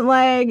mean?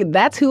 Like,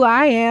 that's who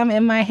I am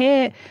in my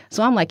head.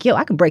 So I'm like, yo,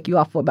 I could break you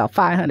off for about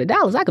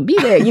 $500. I could be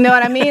there. You know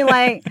what I mean?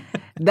 Like,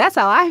 that's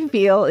how I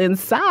feel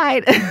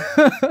inside.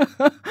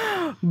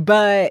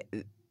 But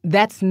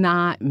that's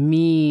not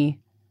me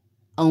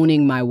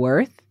owning my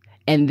worth.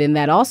 And then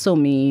that also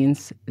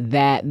means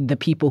that the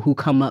people who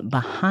come up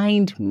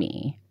behind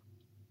me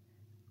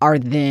are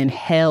then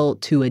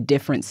held to a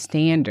different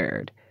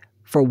standard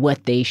for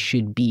what they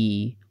should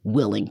be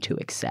willing to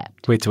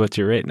accept. Wait, so what's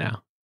your rate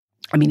now?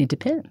 I mean, it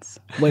depends.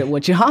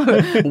 What you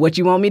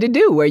want me to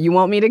do, where you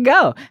want me to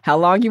go, how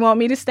long you want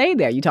me to stay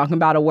there. You talking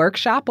about a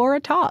workshop or a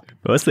talk?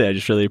 Mostly, I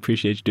just really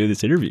appreciate you doing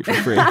this interview for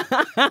free.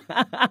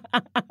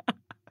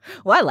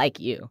 Well, I like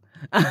you.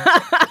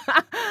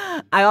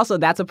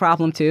 That's a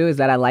problem too, is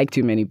that I like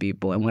too many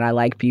people. And when I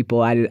like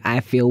people, I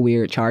feel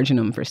weird charging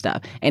them for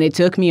stuff. And it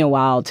took me a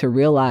while to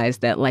realize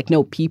that, like,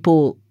 no,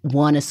 people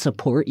want to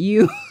support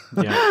you.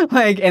 Yeah.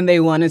 And they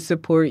want to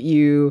support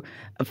you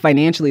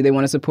financially. They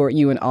want to support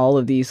you in all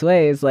of these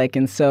ways.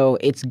 And so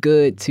it's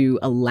good to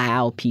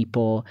allow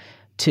people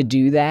to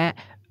do that.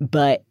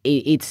 But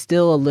it's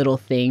still a little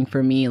thing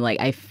for me.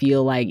 I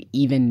feel like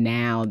even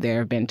now there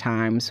have been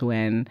times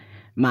when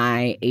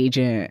my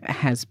agent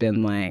has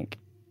been like,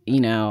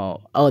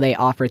 oh, they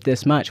offered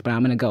this much, but I'm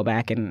going to go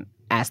back and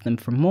ask them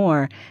for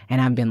more. And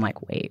I've been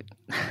like, wait,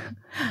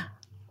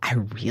 I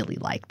really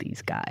like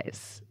these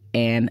guys.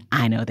 And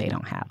I know they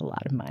don't have a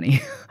lot of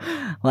money.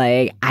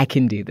 I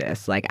can do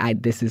this.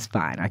 This is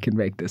fine. I can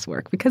make this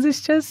work. Because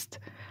it's just,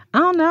 I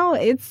don't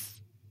know,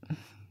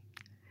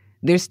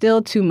 there's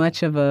still too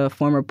much of a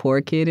former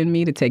poor kid in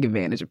me to take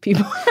advantage of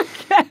people,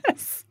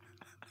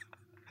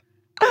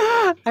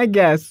 I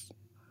guess.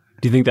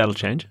 Do you think that'll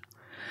change?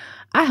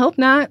 I hope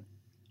not.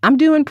 I'm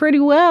doing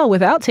pretty well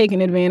without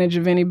taking advantage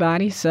of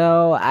anybody.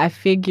 So I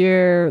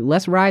figure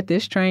let's ride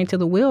this train till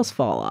the wheels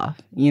fall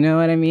off. You know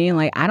what I mean?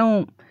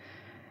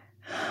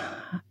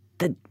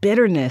 The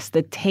bitterness,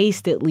 the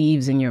taste it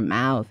leaves in your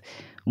mouth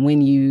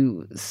when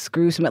you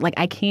screw somebody.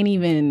 I can't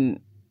even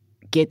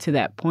get to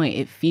that point.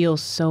 It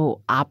feels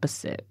so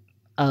opposite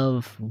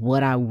of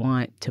what I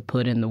want to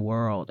put in the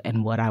world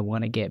and what I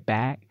want to get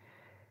back.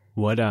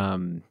 What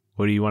do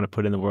you want to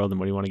put in the world and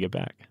what do you want to get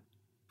back?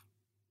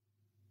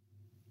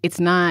 It's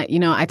not,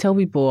 I tell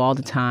people all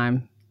the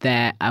time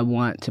that I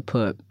want to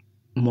put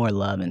more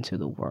love into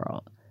the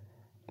world.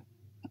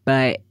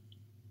 But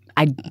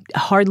I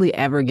hardly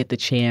ever get the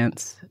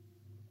chance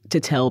to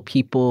tell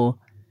people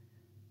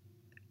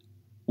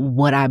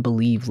what I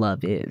believe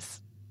love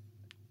is.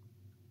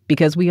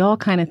 Because we all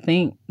kind of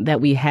think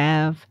that we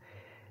have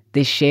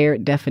this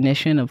shared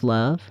definition of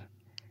love,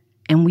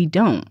 and we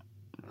don't.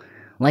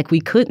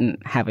 We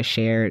couldn't have a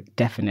shared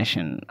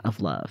definition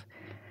of love.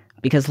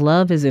 Because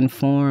love is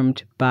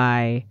informed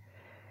by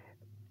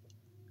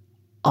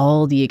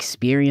all the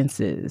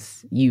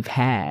experiences you've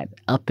had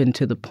up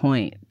until the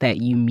point that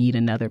you meet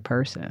another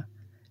person.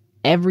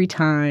 Every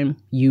time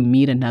you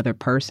meet another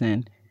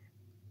person,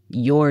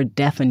 your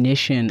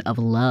definition of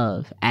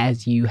love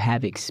as you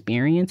have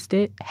experienced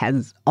it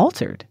has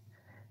altered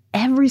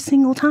every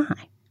single time.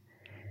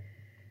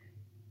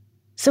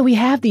 So we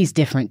have these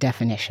different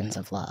definitions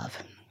of love.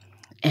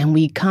 And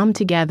we come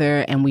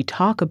together and we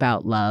talk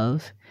about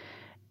love.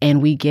 And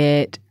we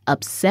get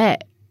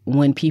upset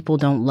when people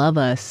don't love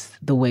us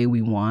the way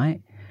we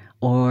want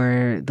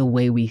or the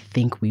way we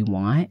think we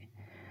want.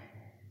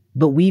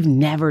 But we've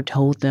never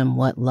told them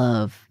what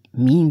love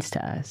means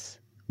to us.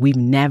 We've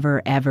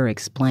never, ever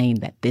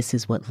explained that this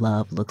is what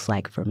love looks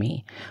like for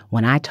me.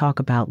 When I talk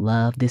about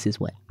love, this is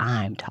what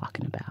I'm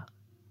talking about.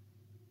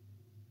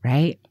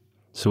 Right?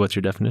 So what's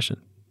your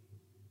definition?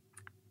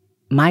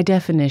 My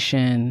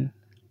definition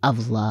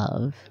of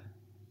love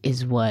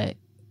is what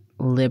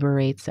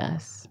liberates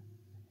us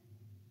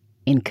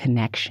in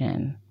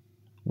connection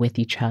with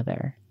each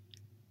other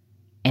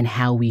and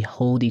how we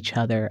hold each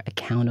other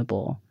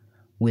accountable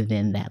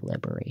within that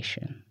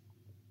liberation.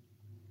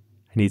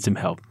 I need some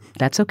help.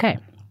 That's okay.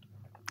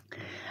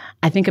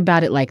 I think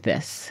about it like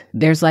this.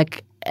 There's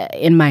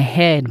in my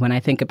head, when I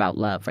think about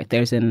love,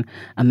 there's an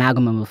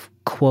amalgam of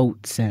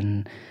quotes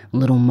and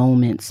little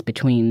moments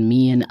between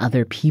me and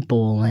other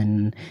people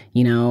and,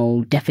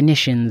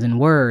 definitions and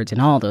words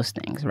and all those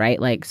things,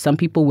 right? Some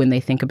people, when they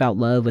think about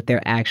love, what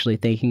they're actually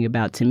thinking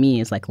about, to me,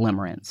 is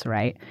limerence,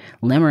 right?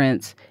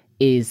 Limerence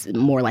is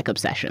more like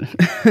obsession.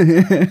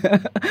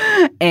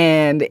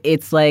 And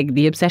it's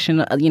the obsession,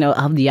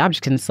 of the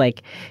object. And it's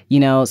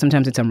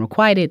sometimes it's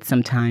unrequited,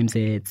 sometimes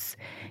it's,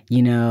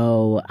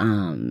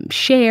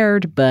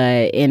 shared,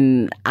 but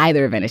in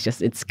either event,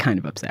 it's kind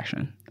of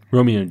obsession.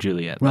 Romeo and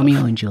Juliet.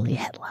 Romeo and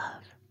Juliet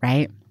love,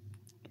 right?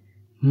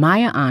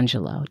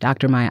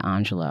 Dr. Maya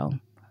Angelou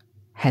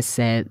has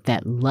said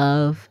that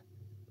love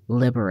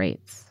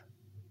liberates.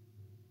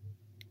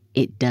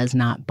 It does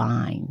not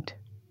bind.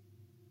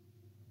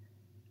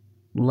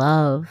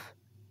 Love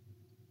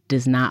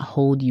does not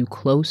hold you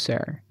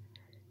closer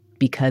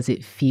because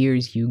it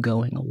fears you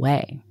going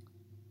away.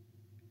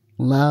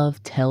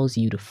 Love tells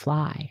you to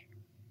fly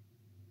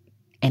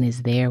and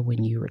is there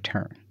when you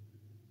return.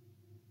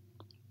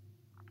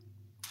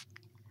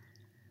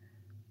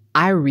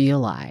 I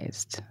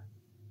realized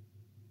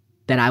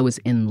that I was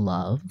in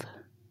love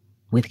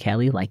with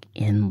Kelly, like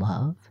in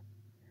love,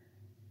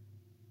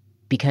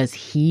 because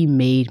he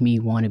made me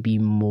want to be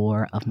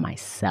more of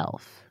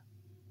myself.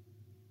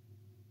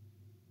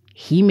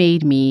 He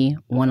made me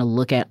want to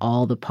look at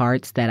all the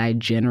parts that I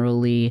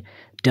generally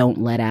don't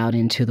let out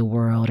into the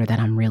world, or that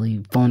I'm really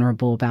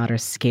vulnerable about or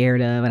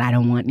scared of, and I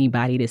don't want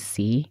anybody to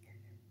see.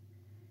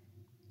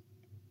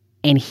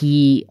 And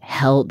he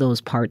held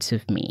those parts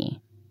of me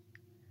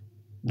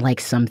like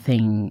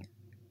something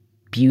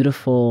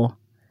beautiful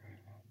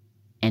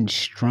and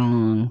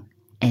strong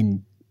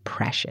and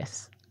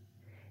precious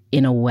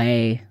in a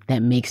way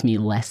that makes me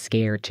less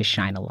scared to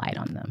shine a light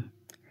on them.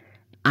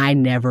 I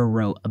never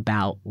wrote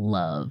about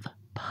love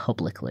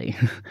publicly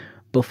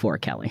before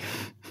Kelly.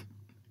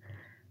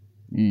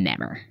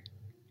 Never.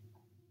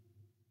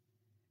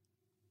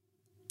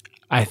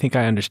 I think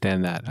I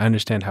understand that. I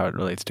understand how it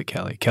relates to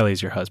Kelly.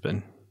 Kelly's your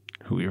husband,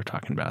 who we were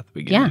talking about at the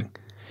beginning.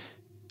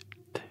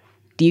 Yeah.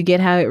 Do you get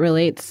how it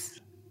relates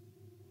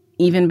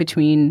even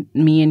between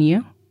me and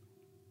you?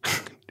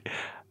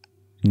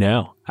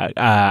 No.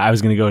 I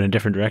was going to go in a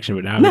different direction,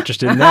 but now I'm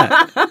interested in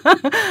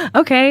that.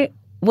 Okay.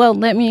 Well,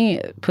 let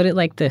me put it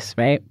like this,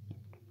 right?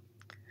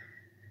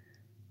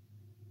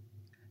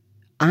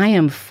 I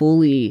am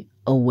fully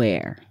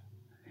aware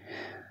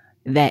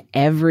that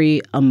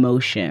every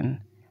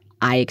emotion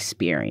I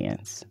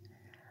experience,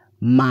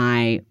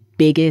 my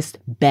biggest,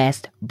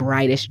 best,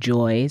 brightest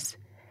joys,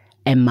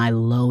 and my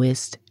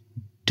lowest,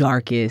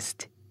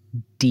 darkest,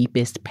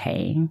 deepest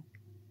pain,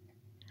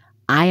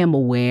 I am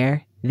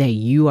aware that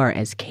you are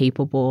as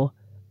capable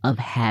of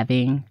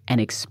having and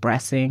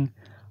expressing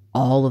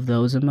all of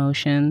those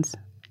emotions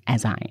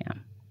as I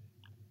am.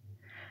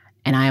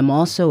 And I am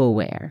also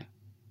aware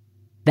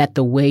that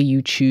the way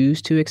you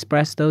choose to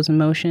express those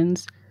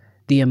emotions,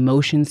 the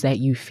emotions that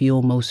you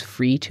feel most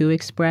free to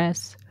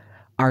express,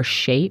 are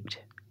shaped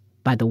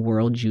by the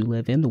world you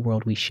live in, the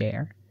world we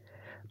share,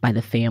 by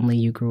the family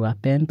you grew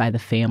up in, by the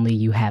family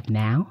you have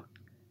now.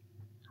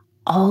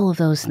 All of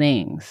those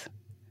things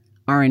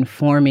are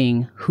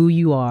informing who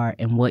you are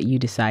and what you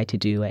decide to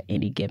do at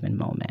any given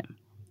moment.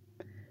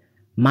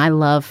 My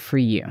love for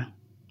you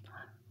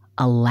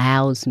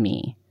allows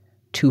me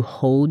to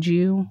hold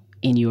you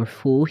in your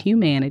full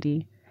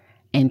humanity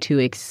and to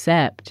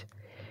accept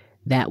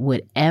that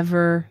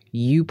whatever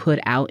you put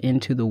out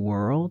into the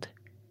world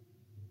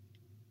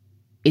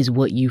is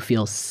what you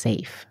feel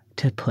safe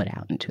to put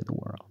out into the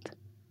world.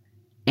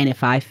 And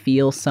if I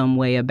feel some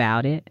way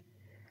about it,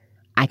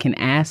 I can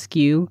ask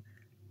you,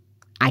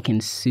 I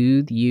can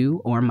soothe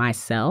you or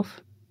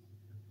myself,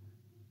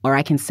 or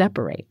I can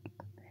separate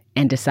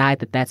and decide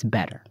that that's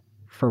better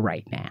for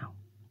right now,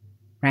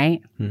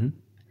 right? Mm-hmm.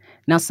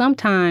 Now,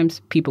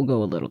 sometimes people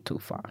go a little too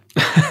far.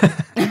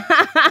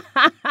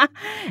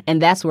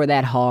 And that's where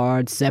that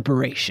hard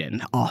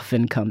separation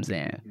often comes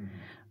in.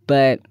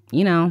 But,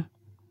 you know,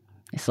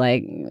 it's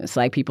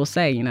like people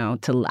say, you know,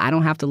 I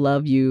don't have to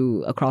love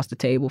you across the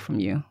table from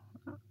you.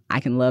 I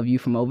can love you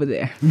from over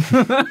there.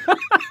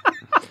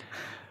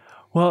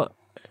 Well,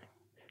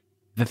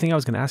 the thing I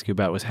was going to ask you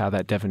about was how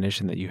that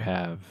definition that you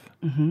have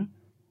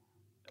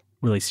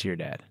relates to your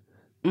dad.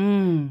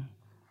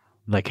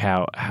 Like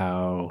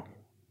how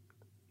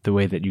the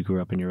way that you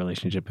grew up in your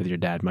relationship with your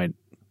dad might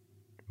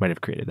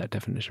have created that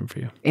definition for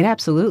you. It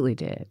absolutely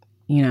did.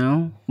 You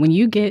know, when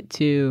you get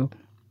to,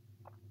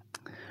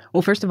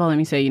 well, first of all, let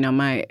me say, you know,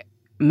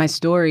 my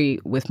story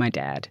with my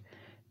dad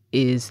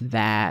is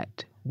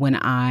that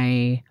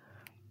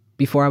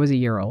before I was a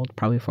year old,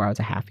 probably before I was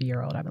a half a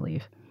year old, I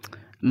believe,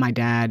 my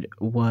dad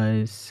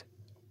was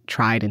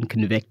tried and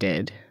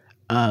convicted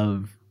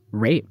of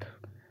rape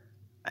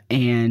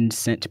and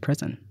sent to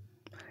prison.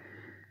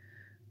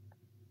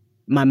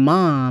 My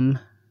mom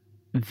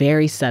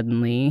very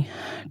suddenly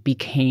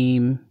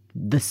became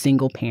the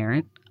single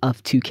parent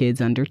of 2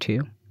 kids under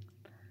 2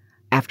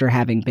 after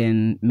having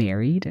been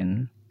married.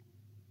 And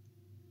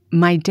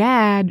my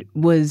dad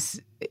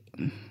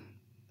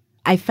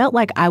I felt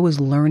like I was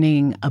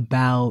learning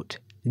about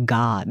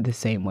God the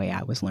same way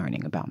I was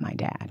learning about my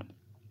dad.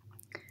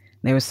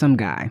 There was some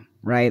guy,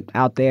 right,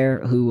 out there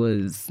who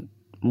was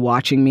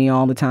watching me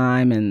all the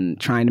time and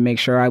trying to make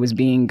sure I was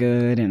being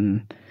good,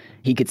 and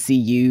he could see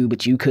you,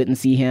 but you couldn't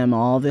see him,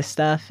 all this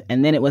stuff.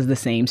 And then it was the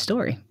same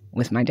story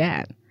with my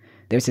dad.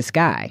 There's this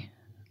guy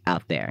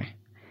out there,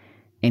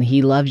 and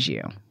he loves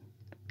you,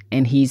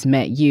 and he's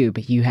met you,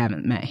 but you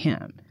haven't met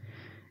him,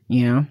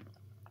 you know?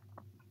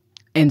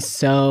 And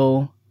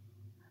so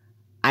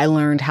I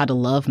learned how to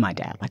love my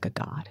dad like a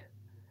god,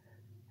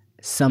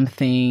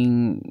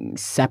 something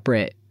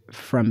separate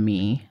from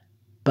me,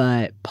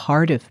 but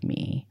part of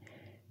me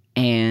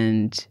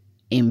and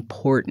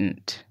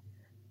important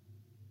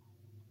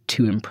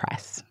to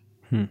impress.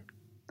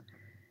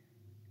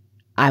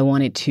 I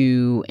wanted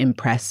to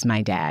impress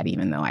my dad,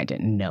 even though I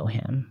didn't know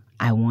him.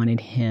 I wanted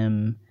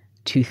him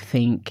to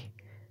think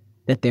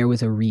that there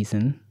was a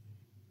reason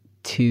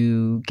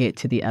to get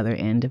to the other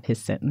end of his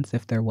sentence,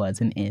 if there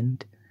was an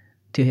end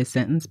to his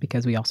sentence,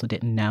 because we also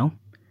didn't know.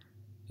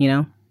 You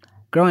know,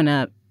 growing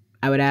up,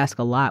 I would ask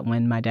a lot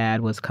when my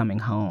dad was coming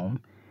home,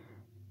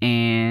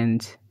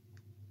 and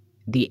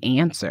the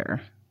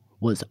answer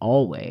was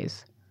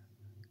always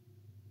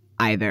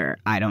either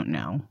I don't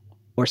know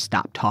or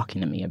stop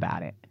talking to me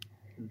about it.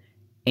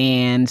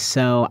 And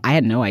so I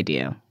had no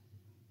idea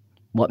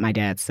what my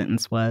dad's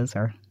sentence was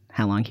or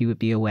how long he would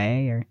be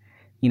away, or,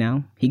 you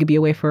know, he could be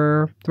away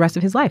for the rest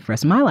of his life, the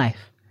rest of my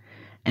life.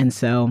 And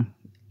so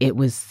it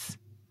was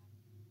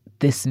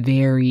this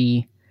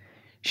very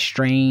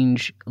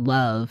strange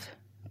love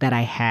that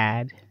I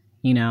had.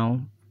 You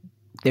know,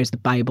 there's the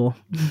Bible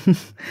and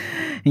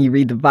you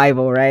read the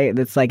Bible, right?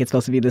 It's like, it's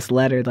supposed to be this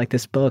letter, like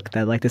this book,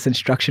 that like this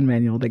instruction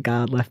manual that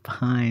God left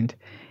behind.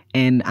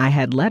 And I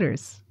had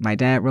letters. My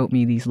dad wrote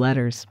me these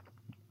letters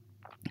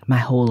my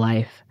whole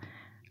life.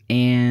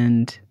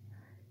 And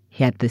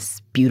he had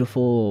this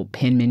beautiful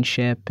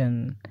penmanship,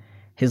 and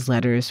his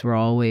letters were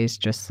always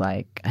just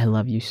like, I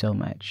love you so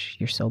much.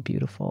 You're so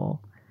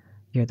beautiful.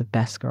 You're the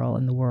best girl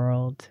in the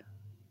world.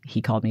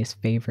 He called me his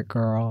favorite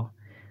girl.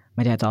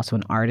 My dad's also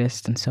an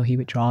artist, and so he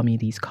would draw me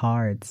these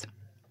cards.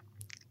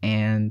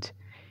 And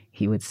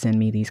he would send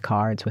me these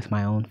cards with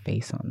my own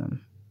face on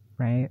them,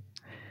 right?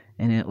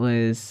 And it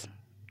was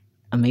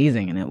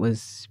amazing, and it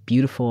was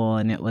beautiful,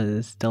 and it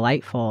was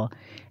delightful.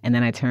 And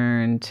then I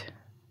turned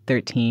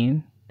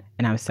 13,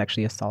 and I was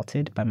sexually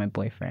assaulted by my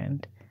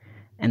boyfriend.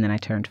 And then I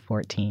turned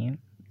 14,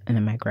 and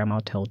then my grandma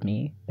told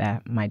me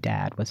that my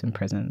dad was in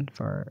prison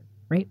for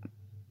rape.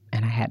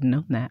 And I hadn't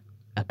known that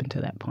up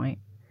until that point.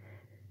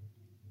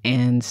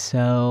 And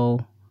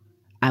so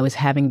I was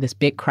having this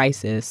big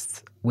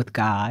crisis with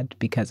God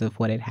because of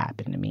what had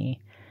happened to me.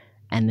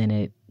 And then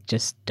it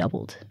just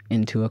doubled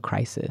into a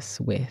crisis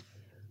with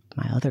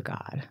my other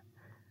God,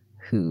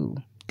 who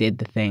did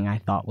the thing I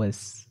thought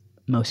was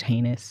most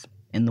heinous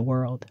in the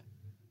world.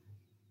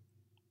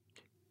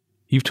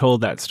 You've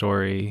told that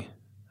story.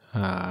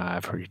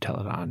 I've heard you tell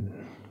it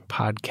on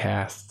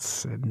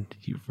podcasts, and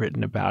you've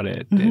written about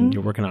it, and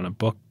you're working on a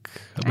book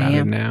about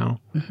it now.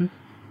 Mm-hmm.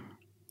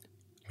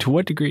 To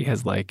what degree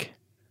has like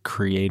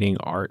creating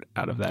art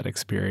out of that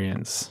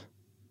experience,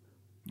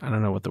 I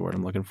don't know what the word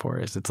I'm looking for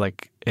is. It's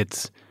like,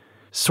 it's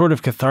sort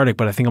of cathartic,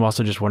 but I think I'm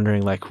also just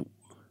wondering like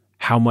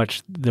how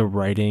much the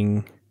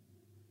writing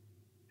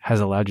has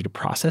allowed you to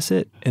process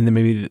it. And then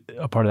maybe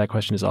a part of that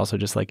question is also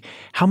just like,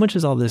 how much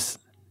has all this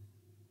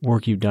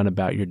work you've done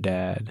about your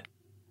dad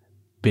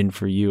been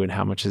for you, and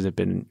how much has it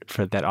been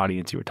for that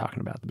audience you were talking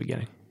about at the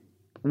beginning?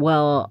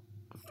 Well,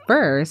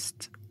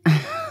 first,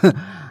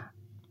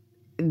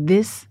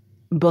 this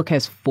book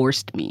has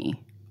forced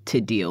me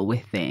to deal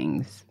with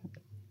things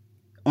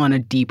on a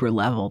deeper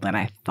level than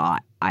I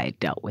thought I had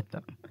dealt with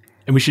them.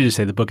 And we should just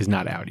say the book is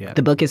not out yet.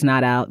 The book is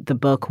not out. The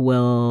book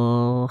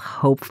will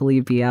hopefully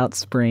be out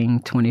spring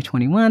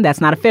 2021.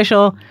 That's not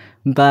official,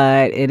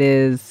 but it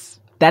is.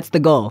 That's the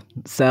goal.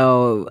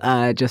 So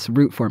just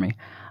root for me.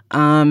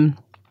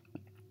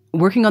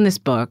 Working on this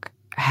book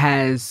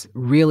has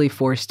really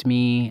forced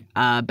me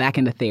back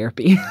into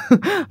therapy,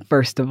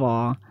 first of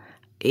all.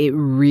 It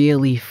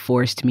really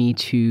forced me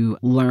to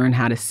learn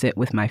how to sit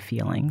with my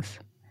feelings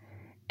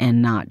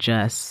and not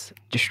just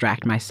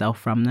distract myself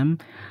from them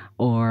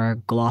or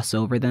gloss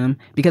over them.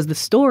 Because the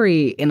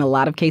story, in a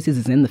lot of cases,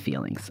 is in the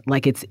feelings.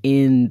 Like, it's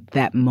in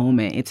that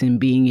moment. It's in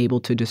being able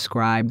to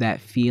describe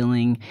that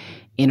feeling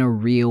in a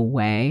real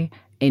way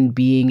and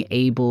being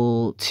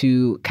able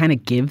to kind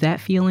of give that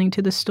feeling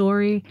to the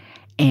story.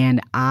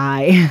 And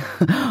I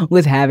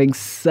was having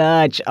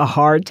such a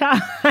hard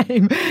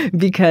time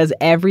because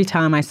every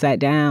time I sat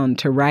down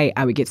to write,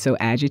 I would get so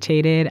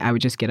agitated, I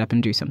would just get up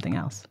and do something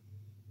else.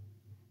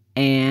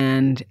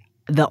 And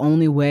the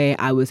only way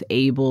I was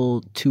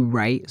able to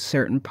write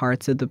certain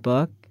parts of the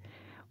book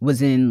was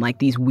in like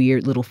these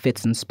weird little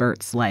fits and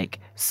spurts,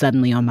 like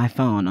suddenly on my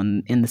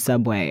phone in the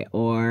subway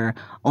or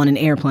on an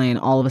airplane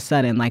all of a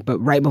sudden, like, but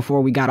right before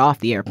we got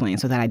off the airplane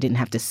so that I didn't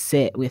have to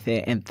sit with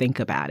it and think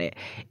about it.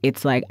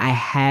 It's like I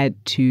had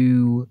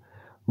to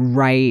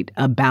write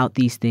about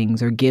these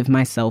things or give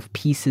myself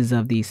pieces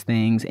of these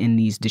things in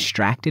these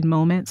distracted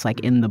moments, like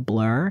in the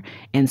blur,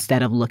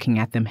 instead of looking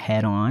at them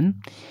head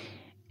on.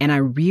 And I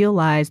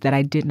realized that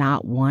I did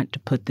not want to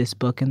put this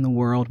book in the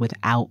world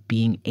without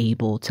being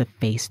able to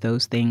face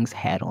those things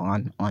head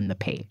on the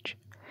page.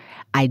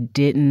 I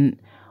didn't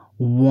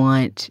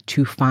want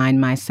to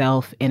find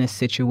myself in a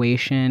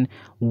situation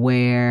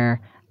where,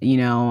 you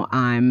know,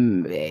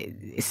 I'm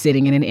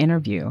sitting in an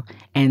interview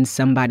and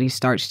somebody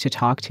starts to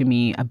talk to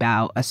me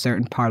about a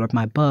certain part of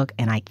my book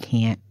and I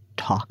can't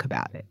talk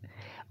about it.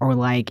 Or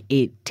like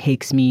it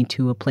takes me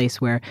to a place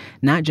where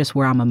not just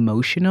where I'm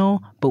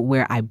emotional, but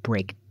where I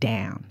break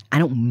down. I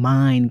don't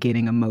mind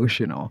getting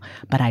emotional,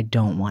 but I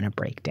don't want to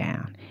break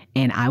down.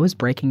 And I was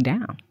breaking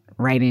down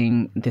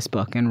writing this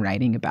book and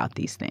writing about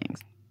these things.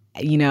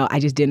 You know, I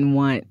just didn't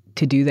want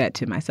to do that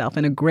to myself.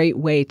 And a great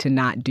way to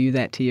not do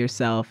that to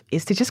yourself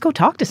is to just go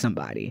talk to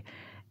somebody,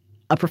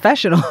 a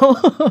professional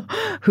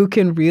who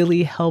can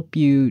really help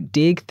you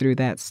dig through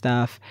that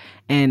stuff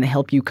and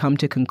help you come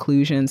to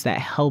conclusions that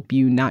help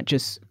you not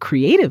just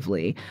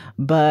creatively,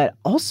 but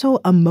also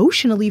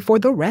emotionally for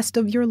the rest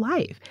of your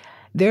life.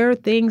 There are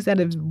things that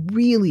have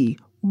really,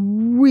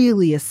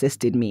 really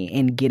assisted me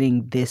in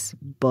getting this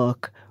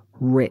book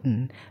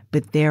written,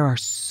 but there are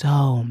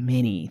so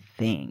many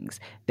things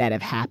that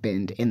have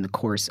happened in the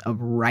course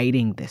of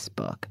writing this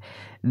book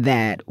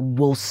that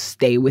will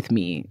stay with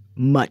me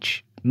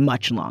much,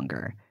 much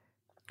longer.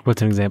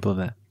 What's an example of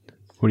that?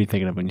 What are you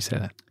thinking of when you say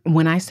that?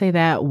 When I say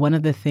that, one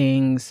of the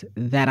things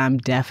that I'm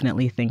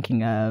definitely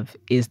thinking of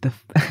is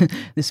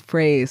this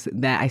phrase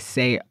that I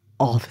say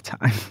all the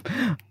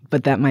time,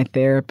 but that my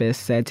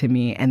therapist said to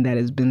me and that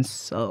has been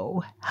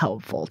so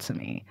helpful to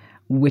me,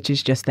 which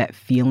is just that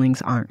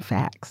feelings aren't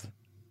facts.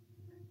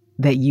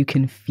 That you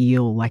can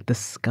feel like the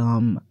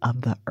scum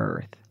of the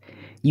earth.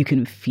 You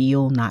can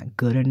feel not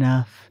good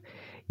enough.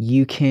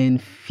 You can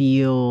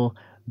feel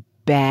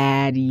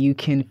bad. You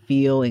can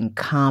feel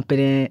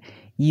incompetent.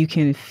 You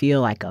can feel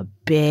like a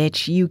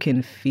bitch. You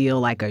can feel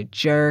like a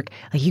jerk.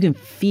 Like you can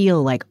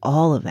feel like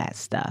all of that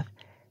stuff.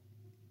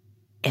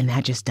 And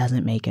that just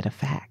doesn't make it a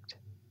fact.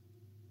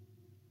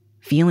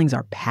 Feelings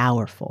are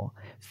powerful.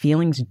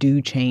 Feelings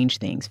do change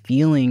things.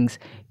 Feelings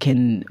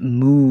can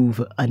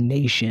move a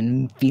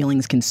nation.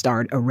 Feelings can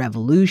start a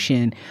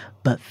revolution,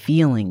 but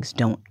feelings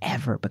don't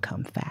ever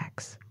become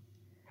facts.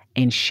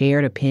 And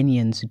shared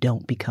opinions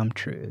don't become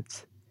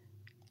truths.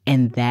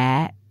 And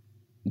that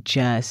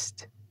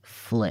just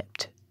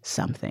flipped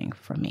something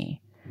for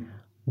me.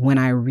 When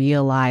I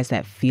realized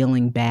that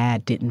feeling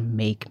bad didn't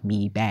make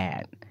me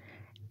bad,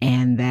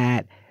 and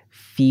that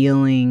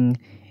feeling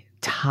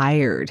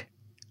tired,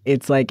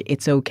 it's like,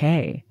 it's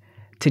okay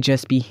to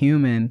just be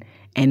human.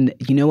 And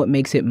you know what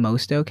makes it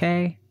most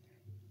okay?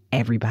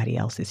 Everybody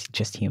else is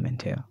just human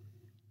too.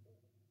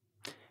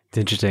 It's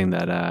interesting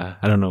that, I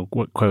don't know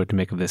what quote to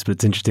make of this, but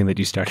it's interesting that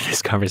you started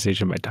this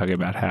conversation by talking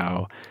about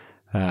how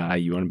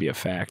you want to be a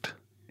fact.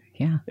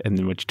 Yeah. And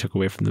then what you took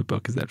away from the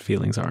book is that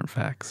feelings aren't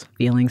facts.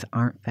 Feelings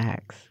aren't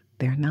facts.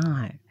 They're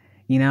not.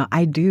 You know,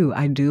 I do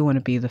want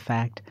to be the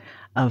fact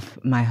of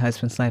my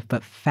husband's life,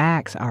 but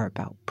facts are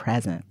about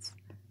presence.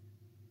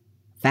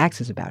 Facts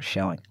is about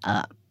showing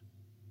up.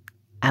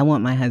 I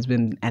want my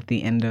husband at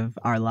the end of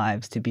our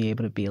lives to be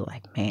able to be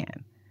like,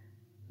 man,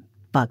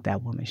 fuck,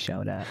 that woman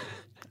showed up.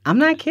 I'm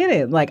not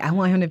kidding. Like, I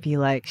want him to be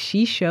like,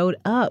 she showed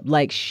up.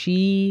 Like,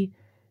 she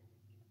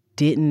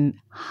didn't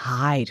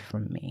hide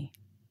from me.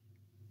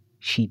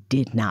 She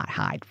did not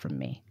hide from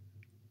me.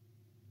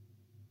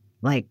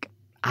 Like,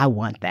 I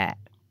want that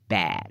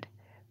bad.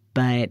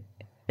 But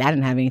that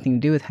didn't have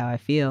anything to do with how I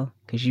feel,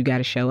 because you got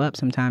to show up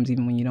sometimes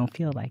even when you don't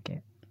feel like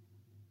it.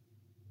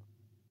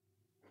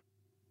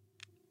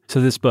 So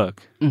this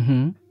book,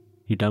 Mm-hmm.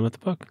 you done with the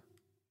book?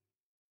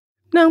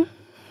 No,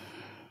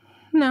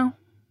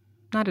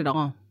 not at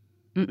all.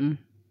 Mm-mm.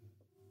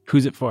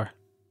 Who's it for?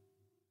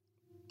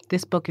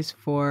 This book is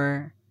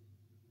for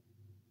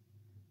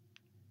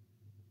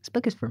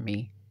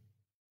me.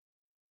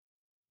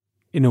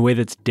 In a way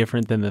that's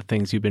different than the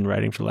things you've been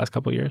writing for the last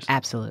couple of years?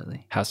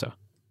 Absolutely. How so?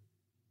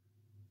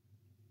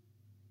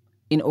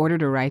 In order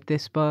to write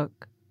this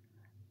book,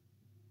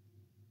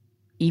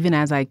 even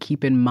as I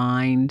keep in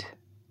mind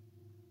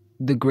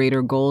the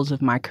greater goals of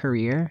my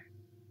career,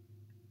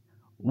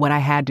 what I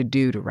had to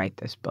do to write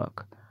this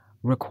book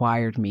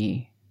required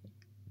me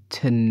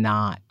to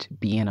not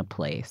be in a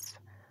place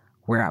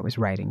where I was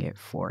writing it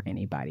for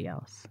anybody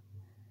else.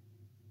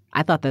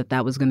 I thought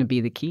that was going to be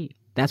the key.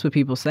 That's what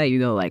people say,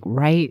 like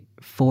write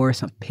for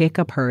pick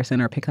a person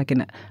or pick like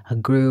a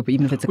group,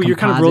 even if it's a composite. You're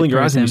kind of rolling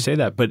your eyes person. when you say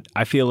that, but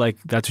I feel like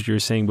that's what you were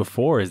saying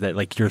before, is that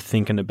like you're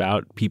thinking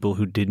about people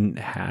who didn't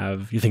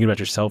have, you're thinking about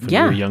yourself when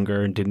you were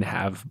younger and didn't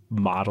have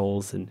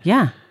models. And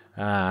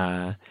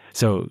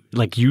so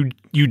like you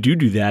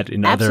do that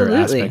in other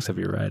aspects of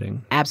your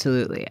writing.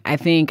 Absolutely. I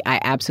think I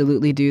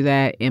absolutely do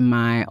that in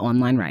my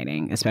online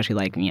writing, especially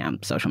like,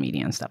 social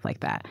media and stuff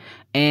like that.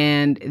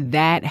 And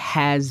that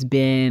has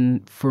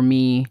been, for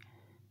me,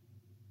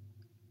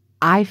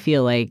 I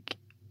feel like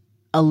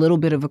a little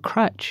bit of a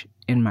crutch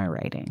in my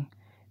writing,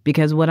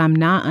 because what I'm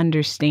not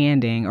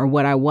understanding, or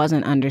what I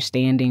wasn't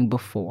understanding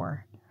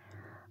before,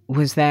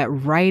 was that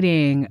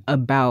writing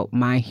about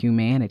my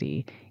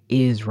humanity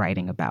is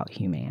writing about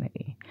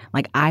humanity.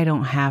 Like, I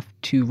don't have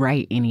to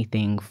write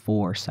anything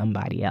for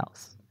somebody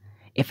else.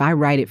 If I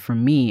write it for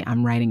me,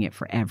 I'm writing it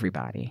for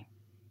everybody,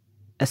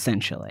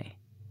 essentially.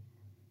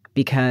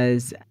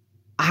 Because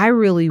I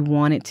really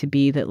want it to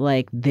be that,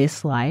 like,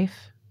 this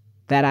life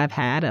that I've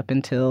had up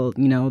until,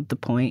 the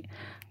point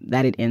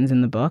that it ends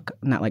in the book,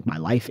 not like my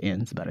life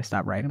ends, but I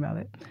stop writing about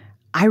it.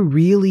 I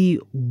really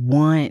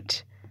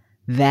want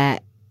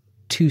that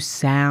to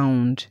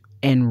sound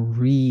and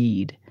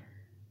read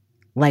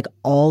like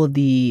all of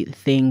the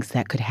things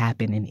that could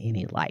happen in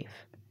any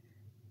life.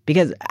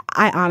 Because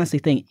I honestly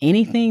think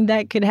anything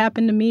that could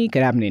happen to me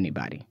could happen to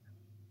anybody.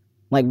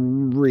 Like,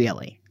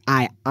 really.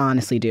 I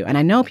honestly do. And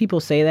I know people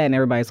say that and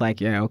everybody's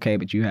like, yeah, okay,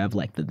 but you have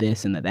like the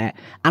this and the that.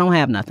 I don't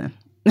have nothing.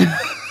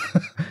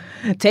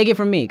 Take it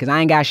from me, because I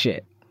ain't got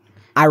shit.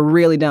 I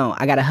really don't.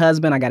 I got a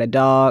husband. I got a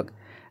dog.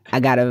 I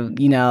got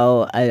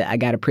I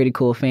got a pretty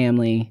cool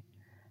family.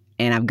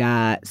 And I've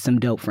got some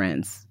dope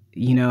friends.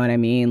 You know what I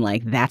mean?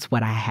 Like, that's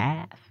what I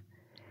have.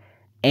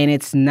 And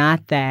it's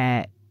not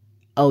that,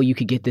 oh, you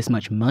could get this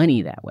much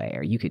money that way,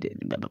 or you could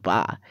blah, blah,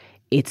 blah.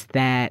 It's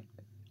that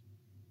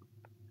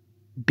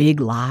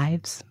big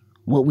lives,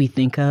 what we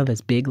think of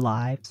as big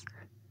lives,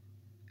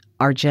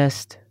 are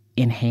just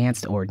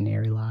enhanced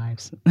ordinary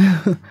lives.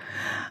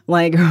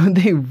 Like,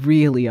 they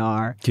really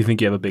are. Do you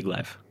think you have a big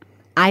life?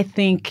 I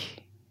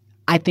think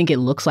it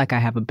looks like I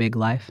have a big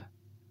life.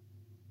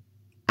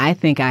 I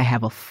think I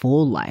have a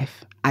full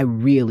life. I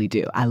really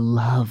do. I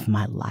love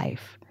my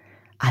life.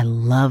 I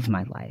love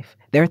my life.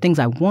 There are things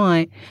I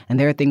want, and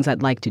there are things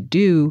I'd like to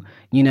do,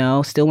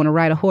 still want to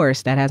ride a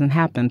horse. That hasn't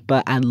happened,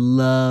 but I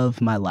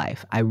love my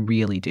life. I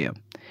really do.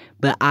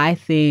 But I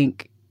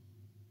think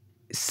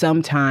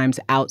sometimes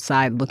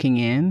outside looking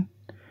in,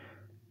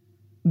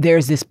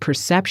 there's this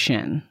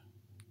perception,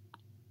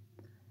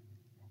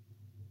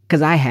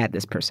 because I had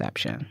this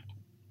perception,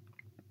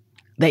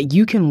 that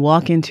you can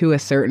walk into a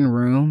certain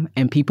room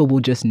and people will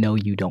just know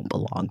you don't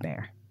belong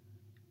there.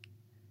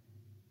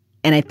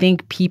 And I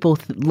think people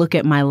look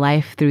at my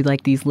life through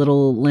like these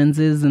little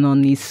lenses and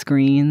on these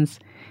screens,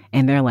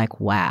 and they're like,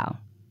 wow,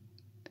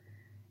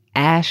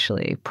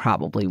 Ashley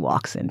probably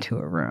walks into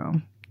a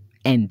room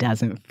and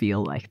doesn't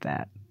feel like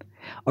that.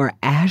 Or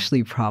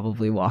Ashley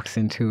probably walks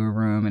into a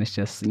room and it's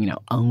just,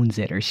 owns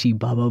it, or she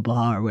blah, blah,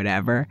 blah, or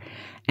whatever.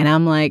 And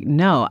I'm like,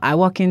 no, I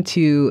walk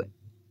into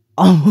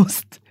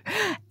almost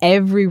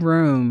every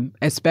room,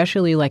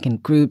 especially like in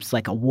groups,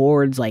 like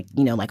awards, like,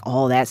 like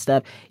all that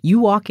stuff. You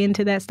walk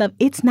into that stuff,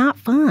 it's not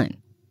fun.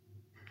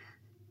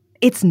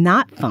 It's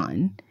not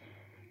fun.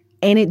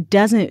 And it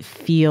doesn't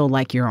feel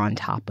like you're on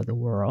top of the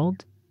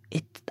world.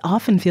 It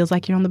often feels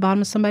like you're on the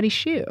bottom of somebody's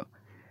shoe.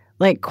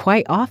 Like,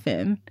 quite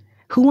often.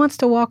 Who wants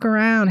to walk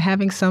around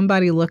having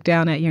somebody look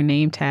down at your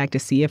name tag to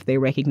see if they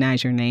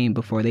recognize your name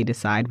before they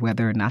decide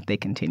whether or not they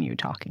continue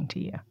talking to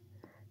you?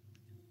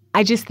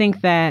 I just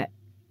think that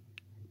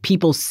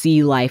people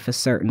see life a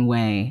certain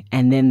way,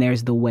 and then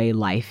there's the way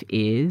life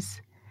is.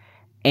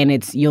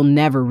 And you'll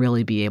never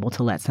really be able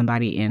to let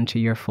somebody into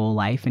your full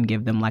life and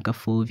give them like a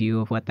full view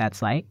of what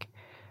that's like.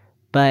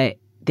 But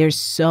there's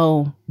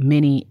so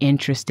many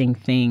interesting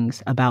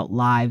things about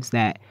lives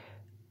that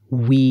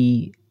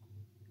we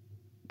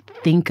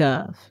think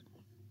of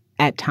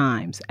at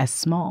times as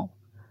small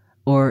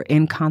or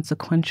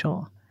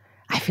inconsequential.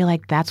 I feel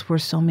like that's where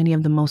so many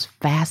of the most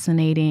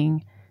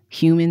fascinating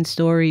human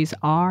stories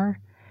are.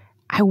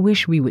 I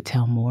wish we would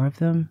tell more of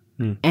them.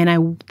 And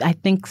I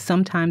think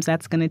sometimes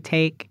that's going to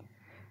take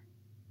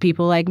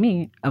people like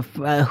me,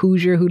 a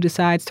Hoosier who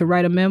decides to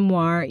write a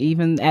memoir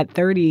even at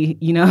 30,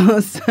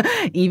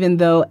 even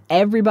though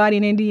everybody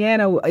in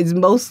Indiana is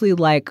mostly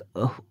like,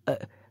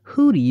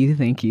 who do you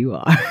think you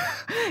are?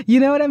 You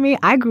know what I mean?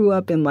 I grew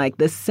up in like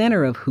the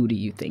center of who do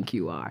you think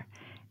you are?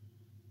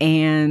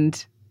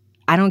 And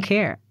I don't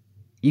care.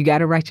 You got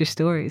to write your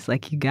stories.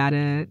 Like, you got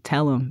to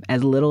tell them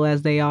as little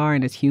as they are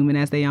and as human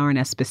as they are and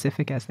as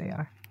specific as they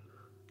are.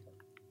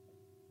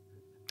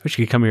 I wish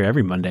you could come here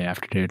every Monday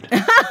afternoon.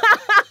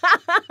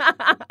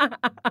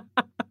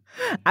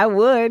 I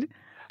would.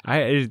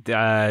 That's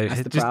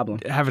the problem.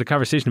 Having a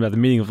conversation about the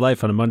meaning of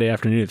life on a Monday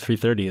afternoon at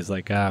 3:30 is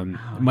like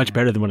much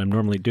better than what I'm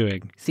normally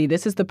doing. See,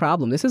 this is the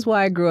problem. This is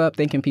why I grew up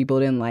thinking people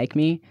didn't like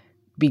me,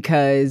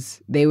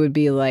 because they would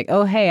be like,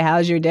 oh, hey,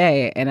 how's your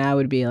day? And I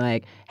would be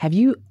like, have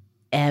you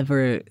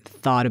ever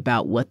thought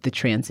about what the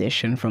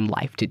transition from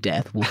life to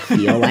death will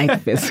feel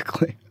like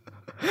physically?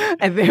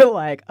 And they're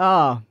like,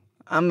 oh,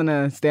 I'm going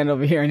to stand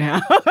over here now.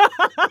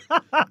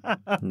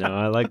 No,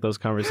 I like those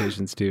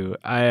conversations too.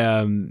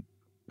 I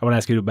want to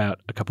ask you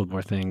about a couple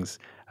more things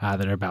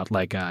that are about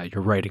like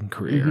your writing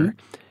career.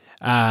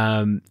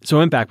 Mm-hmm. So I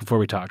went back before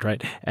we talked,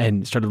 right?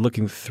 And started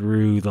looking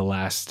through the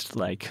last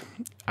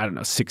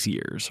 6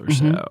 years or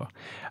so.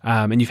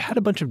 And you've had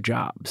a bunch of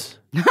jobs.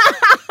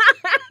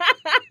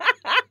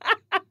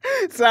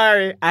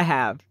 Sorry, I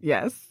have.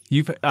 Yes.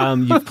 You've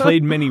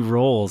played many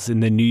roles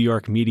in the New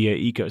York media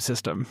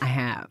ecosystem. I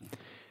have.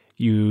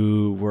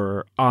 You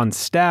were on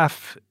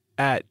staff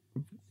at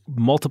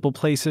multiple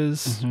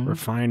places,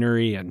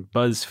 Refinery and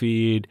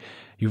BuzzFeed.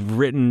 You've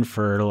written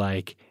for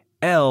like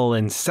Elle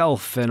and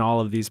Self and all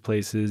of these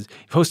places.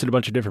 You've hosted a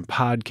bunch of different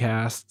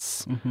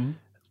podcasts,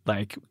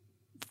 like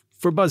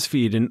for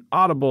BuzzFeed and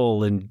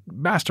Audible and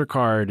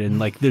MasterCard. And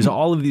like there's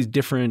all of these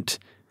different,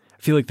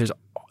 I feel like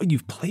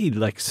you've played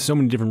like so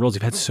many different roles.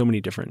 You've had so many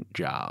different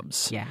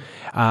jobs.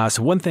 Yeah.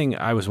 So one thing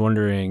I was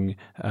wondering,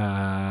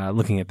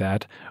 looking at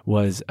that,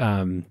 was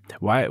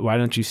why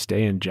don't you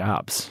stay in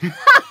jobs?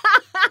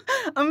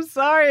 I'm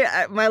sorry.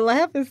 My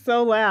laugh is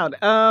so loud.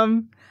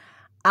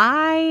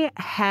 I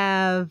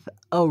have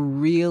a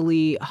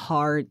really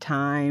hard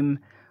time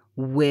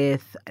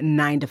with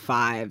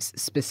 9-to-5s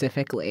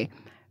specifically,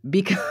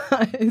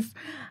 because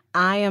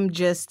I'm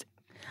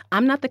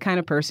not the kind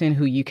of person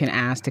who you can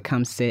ask to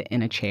come sit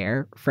in a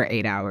chair for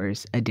 8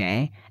 hours a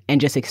day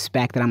and just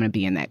expect that I'm going to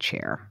be in that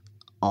chair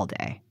all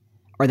day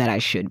or that I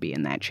should be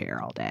in that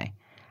chair all day.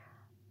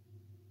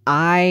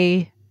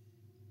 I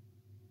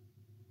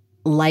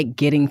like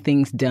getting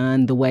things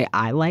done the way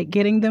I like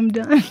getting them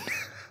done.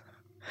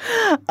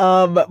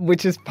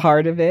 Which is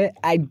part of it.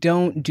 I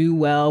don't do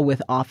well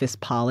with office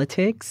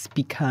politics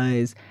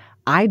because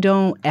I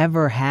don't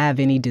ever have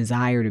any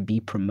desire to be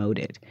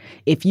promoted.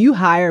 If you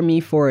hire me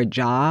for a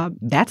job,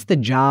 that's the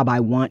job I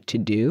want to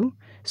do.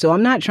 So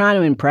I'm not trying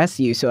to impress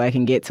you so I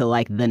can get to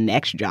like the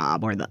next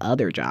job or the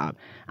other job.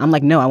 I'm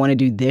like, no, I want to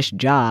do this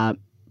job.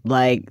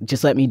 Like,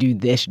 just let me do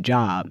this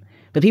job.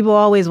 But people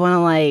always want to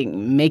like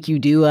make you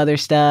do other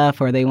stuff,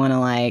 or they want to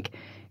like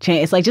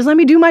change. It's like, just let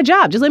me do my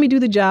job. Just let me do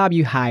the job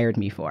you hired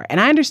me for. And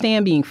I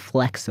understand being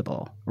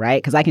flexible,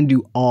 right? Because I can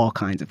do all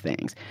kinds of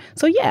things.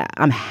 So yeah,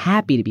 I'm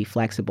happy to be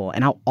flexible,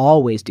 and I'll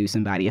always do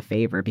somebody a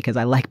favor because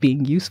I like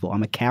being useful.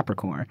 I'm a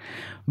Capricorn.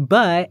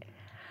 But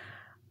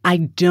I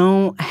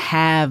don't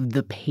have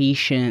the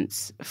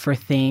patience for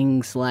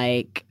things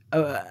like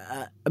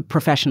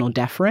professional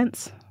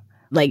deference.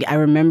 Like, I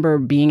remember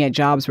being at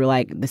jobs where,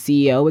 like, the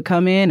CEO would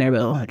come in, and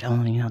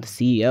everybody, the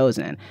CEO's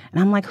in. And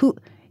I'm like, who?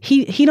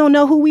 He don't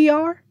know who we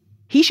are?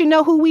 He should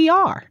know who we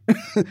are.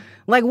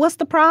 Like, what's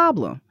the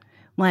problem?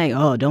 Like,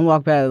 don't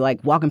walk past, like,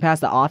 walking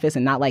past the office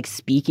and not, like,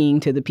 speaking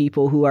to the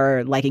people who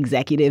are, like,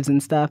 executives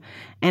and stuff.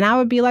 And I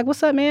would be like,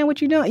 what's up, man?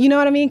 What you doing? You know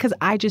what I mean? Because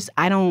I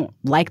don't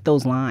like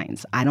those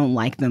lines. I don't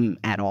like them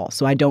at all.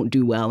 So I don't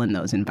do well in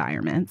those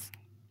environments.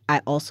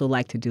 I also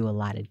like to do a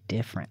lot of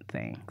different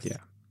things. Yeah.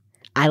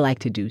 I like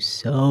to do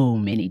so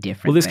many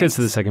different things. Well, this gets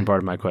to the second part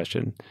of my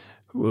question.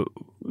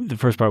 The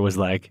first part was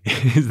like,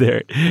 is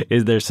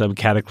there some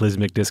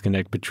cataclysmic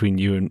disconnect between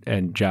you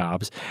and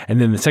jobs?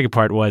 And then the second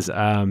part was,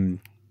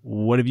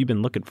 what have you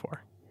been looking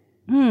for?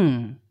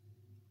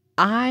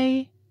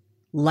 I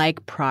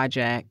like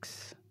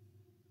projects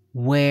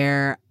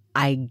where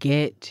I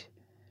get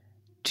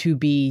to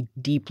be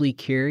deeply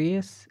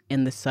curious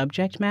in the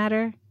subject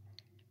matter,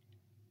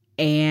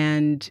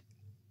 and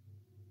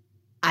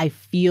I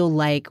feel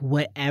like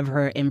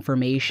whatever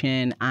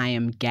information I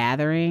am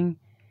gathering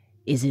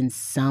is in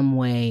some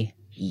way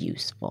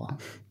useful.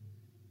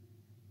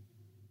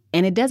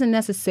 And it doesn't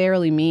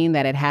necessarily mean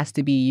that it has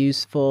to be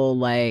useful.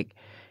 Like,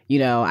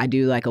 I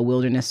do like a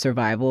wilderness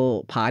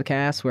survival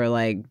podcast where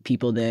like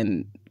people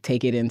then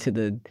take it into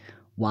the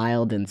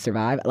wild and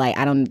survive. Like,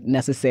 I don't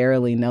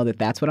necessarily know that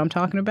that's what I'm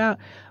talking about,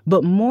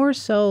 but more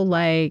so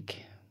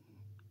like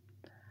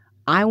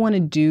I want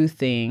to do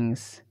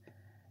things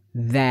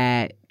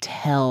that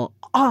tell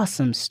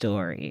awesome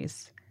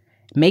stories,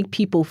 make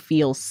people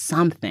feel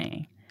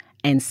something,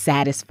 and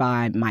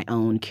satisfy my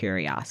own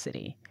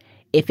curiosity.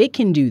 If it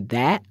can do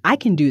that, I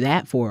can do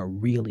that for a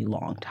really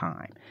long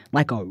time,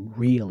 like a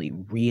really,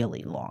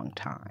 really long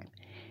time.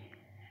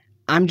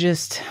 I'm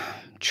just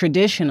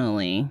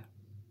traditionally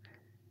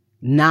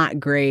not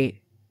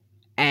great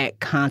at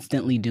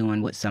constantly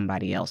doing what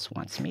somebody else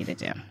wants me to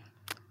do.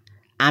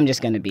 I'm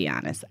just going to be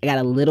honest. I got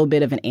a little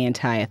bit of an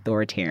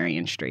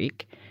anti-authoritarian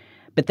streak.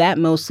 But that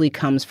mostly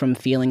comes from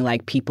feeling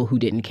like people who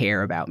didn't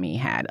care about me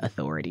had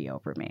authority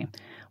over me.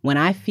 When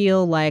I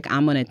feel like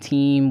I'm on a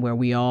team where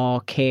we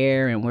all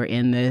care and we're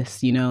in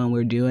this, and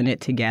we're doing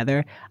it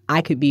together,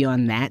 I could be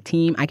on that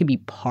team. I could be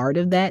part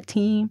of that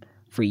team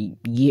for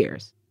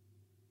years.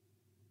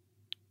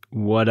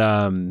 What,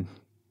 so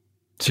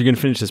you're going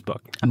to finish this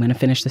book? I'm going to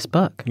finish this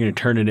book. You're going to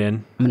turn it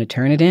in? I'm going to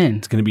turn it in.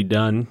 It's going to be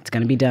done? It's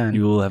going to be done.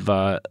 You will have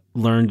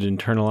learned and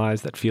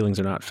internalized that feelings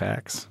are not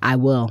facts? I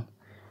will.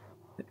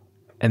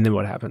 And then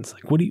what happens?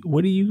 Like, what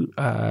are you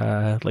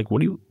going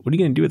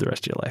to do with the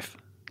rest of your life?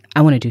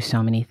 I want to do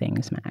so many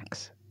things,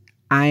 Max.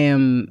 I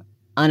am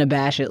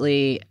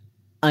unabashedly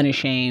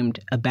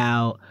unashamed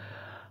about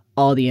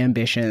all the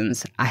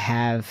ambitions I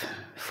have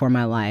for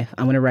my life.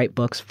 I want to write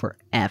books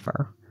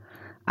forever.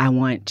 I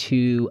want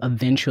to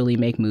eventually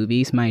make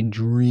movies. My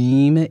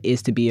dream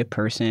is to be a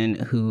person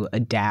who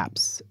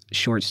adapts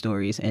short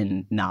stories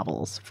and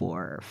novels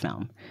for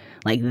film.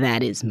 Like,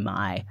 that is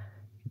my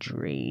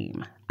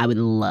dream. I would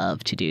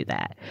love to do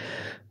that.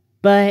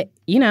 But,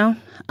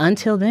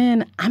 until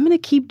then, I'm going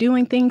to keep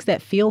doing things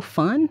that feel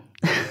fun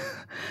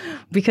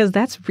because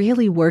that's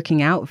really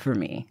working out for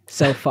me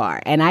so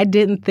far. And I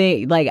didn't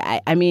think,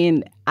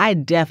 I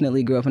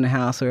definitely grew up in a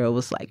house where it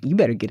was like, you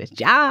better get a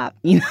job,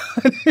 in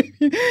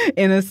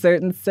a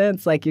certain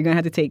sense, like you're going to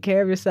have to take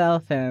care of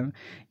yourself. And,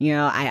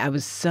 I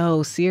was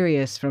so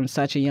serious from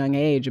such a young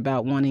age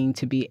about wanting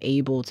to be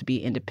able to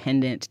be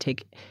independent, to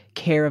take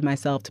care of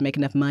myself, to make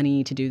enough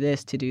money, to do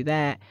this, to do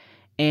that.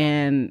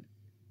 And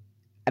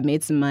I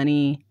made some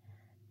money,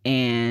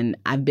 and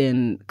I've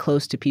been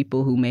close to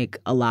people who make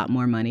a lot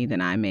more money than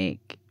I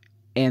make.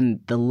 And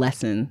the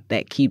lesson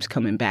that keeps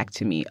coming back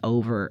to me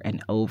over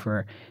and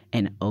over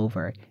and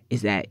over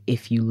is that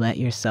if you let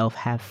yourself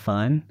have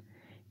fun,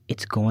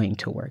 it's going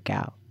to work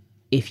out.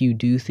 If you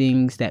do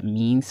things that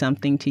mean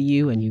something to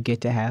you and you get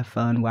to have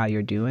fun while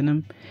you're doing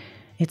them,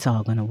 it's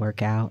all going to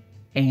work out.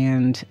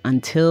 And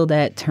until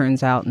that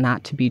turns out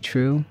not to be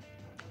true,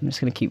 I'm just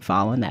going to keep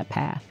following that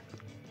path.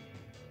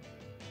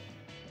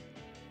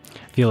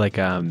 I feel like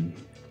there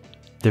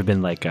have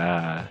been like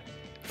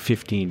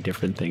 15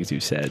 different things you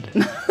said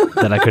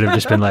that I could have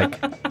just been like,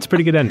 it's a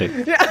pretty good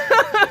ending.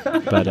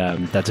 But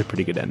that's a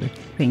pretty good ending.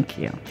 Thank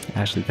you.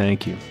 Ashley,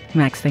 thank you.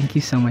 Max, thank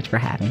you so much for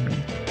having me.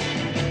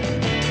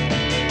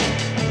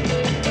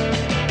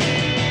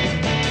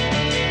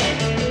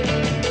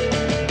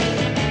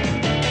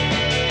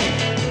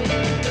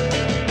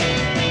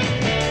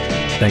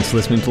 Thanks for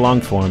listening to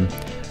Longform.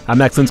 I'm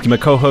Max Linsky. My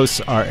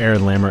co-hosts are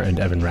Aaron Lammer and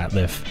Evan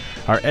Ratliff.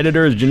 Our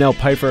editor is Janelle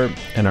Pfeiffer,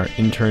 and our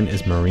intern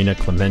is Marina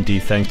Clementi.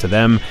 Thanks to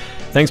them.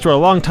 Thanks to our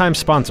longtime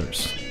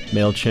sponsors,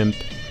 MailChimp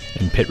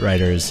and Pit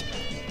Writers.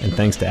 And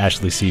thanks to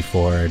Ashley C.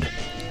 Ford.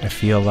 I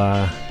feel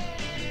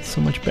so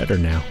much better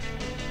now.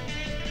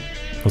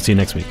 We'll see you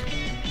next week.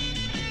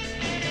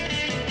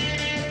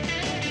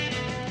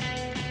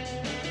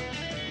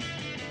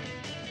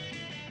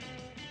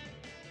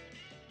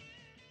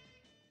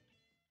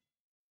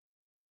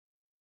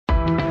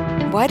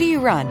 Why do you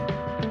run?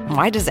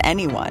 Why does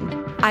anyone?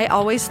 I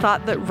always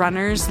thought that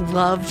runners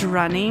loved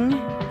running,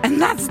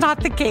 and that's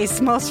not the case.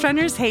 Most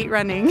runners hate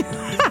running,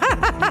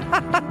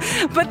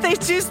 but they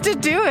choose to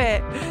do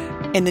it.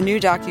 In the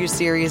new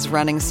docuseries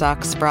Running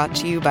Sucks, brought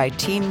to you by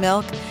Team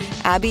Milk,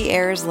 Abby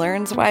Ayers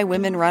learns why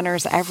women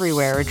runners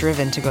everywhere are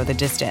driven to go the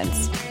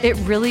distance. It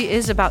really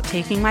is about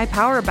taking my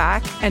power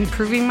back and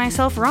proving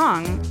myself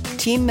wrong.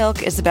 Team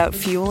Milk is about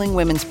fueling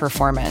women's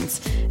performance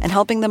and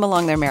helping them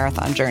along their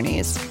marathon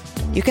journeys.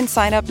 You can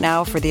sign up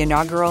now for the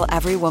inaugural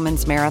Every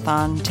Woman's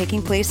Marathon, taking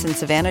place in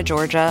Savannah,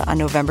 Georgia on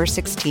November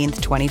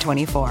 16th,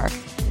 2024.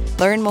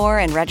 Learn more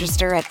and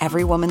register at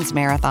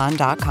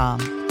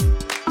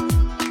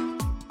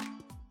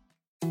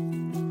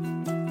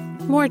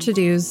everywomansmarathon.com. More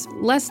to-dos,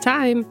 less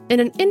time,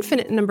 and an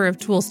infinite number of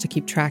tools to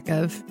keep track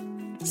of.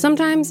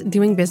 Sometimes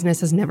doing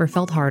business has never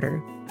felt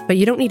harder, but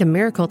you don't need a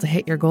miracle to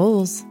hit your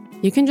goals.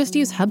 You can just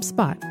use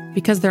HubSpot,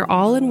 because their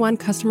all-in-one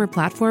customer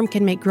platform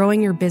can make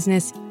growing your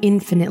business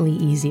infinitely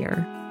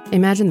easier.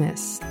 Imagine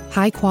this: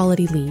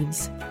 high-quality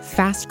leads,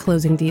 fast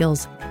closing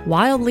deals,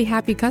 wildly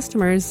happy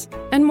customers,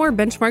 and more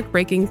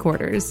benchmark-breaking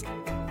quarters.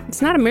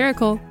 It's not a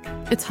miracle,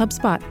 it's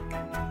HubSpot.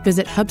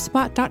 Visit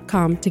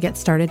HubSpot.com to get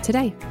started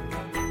today.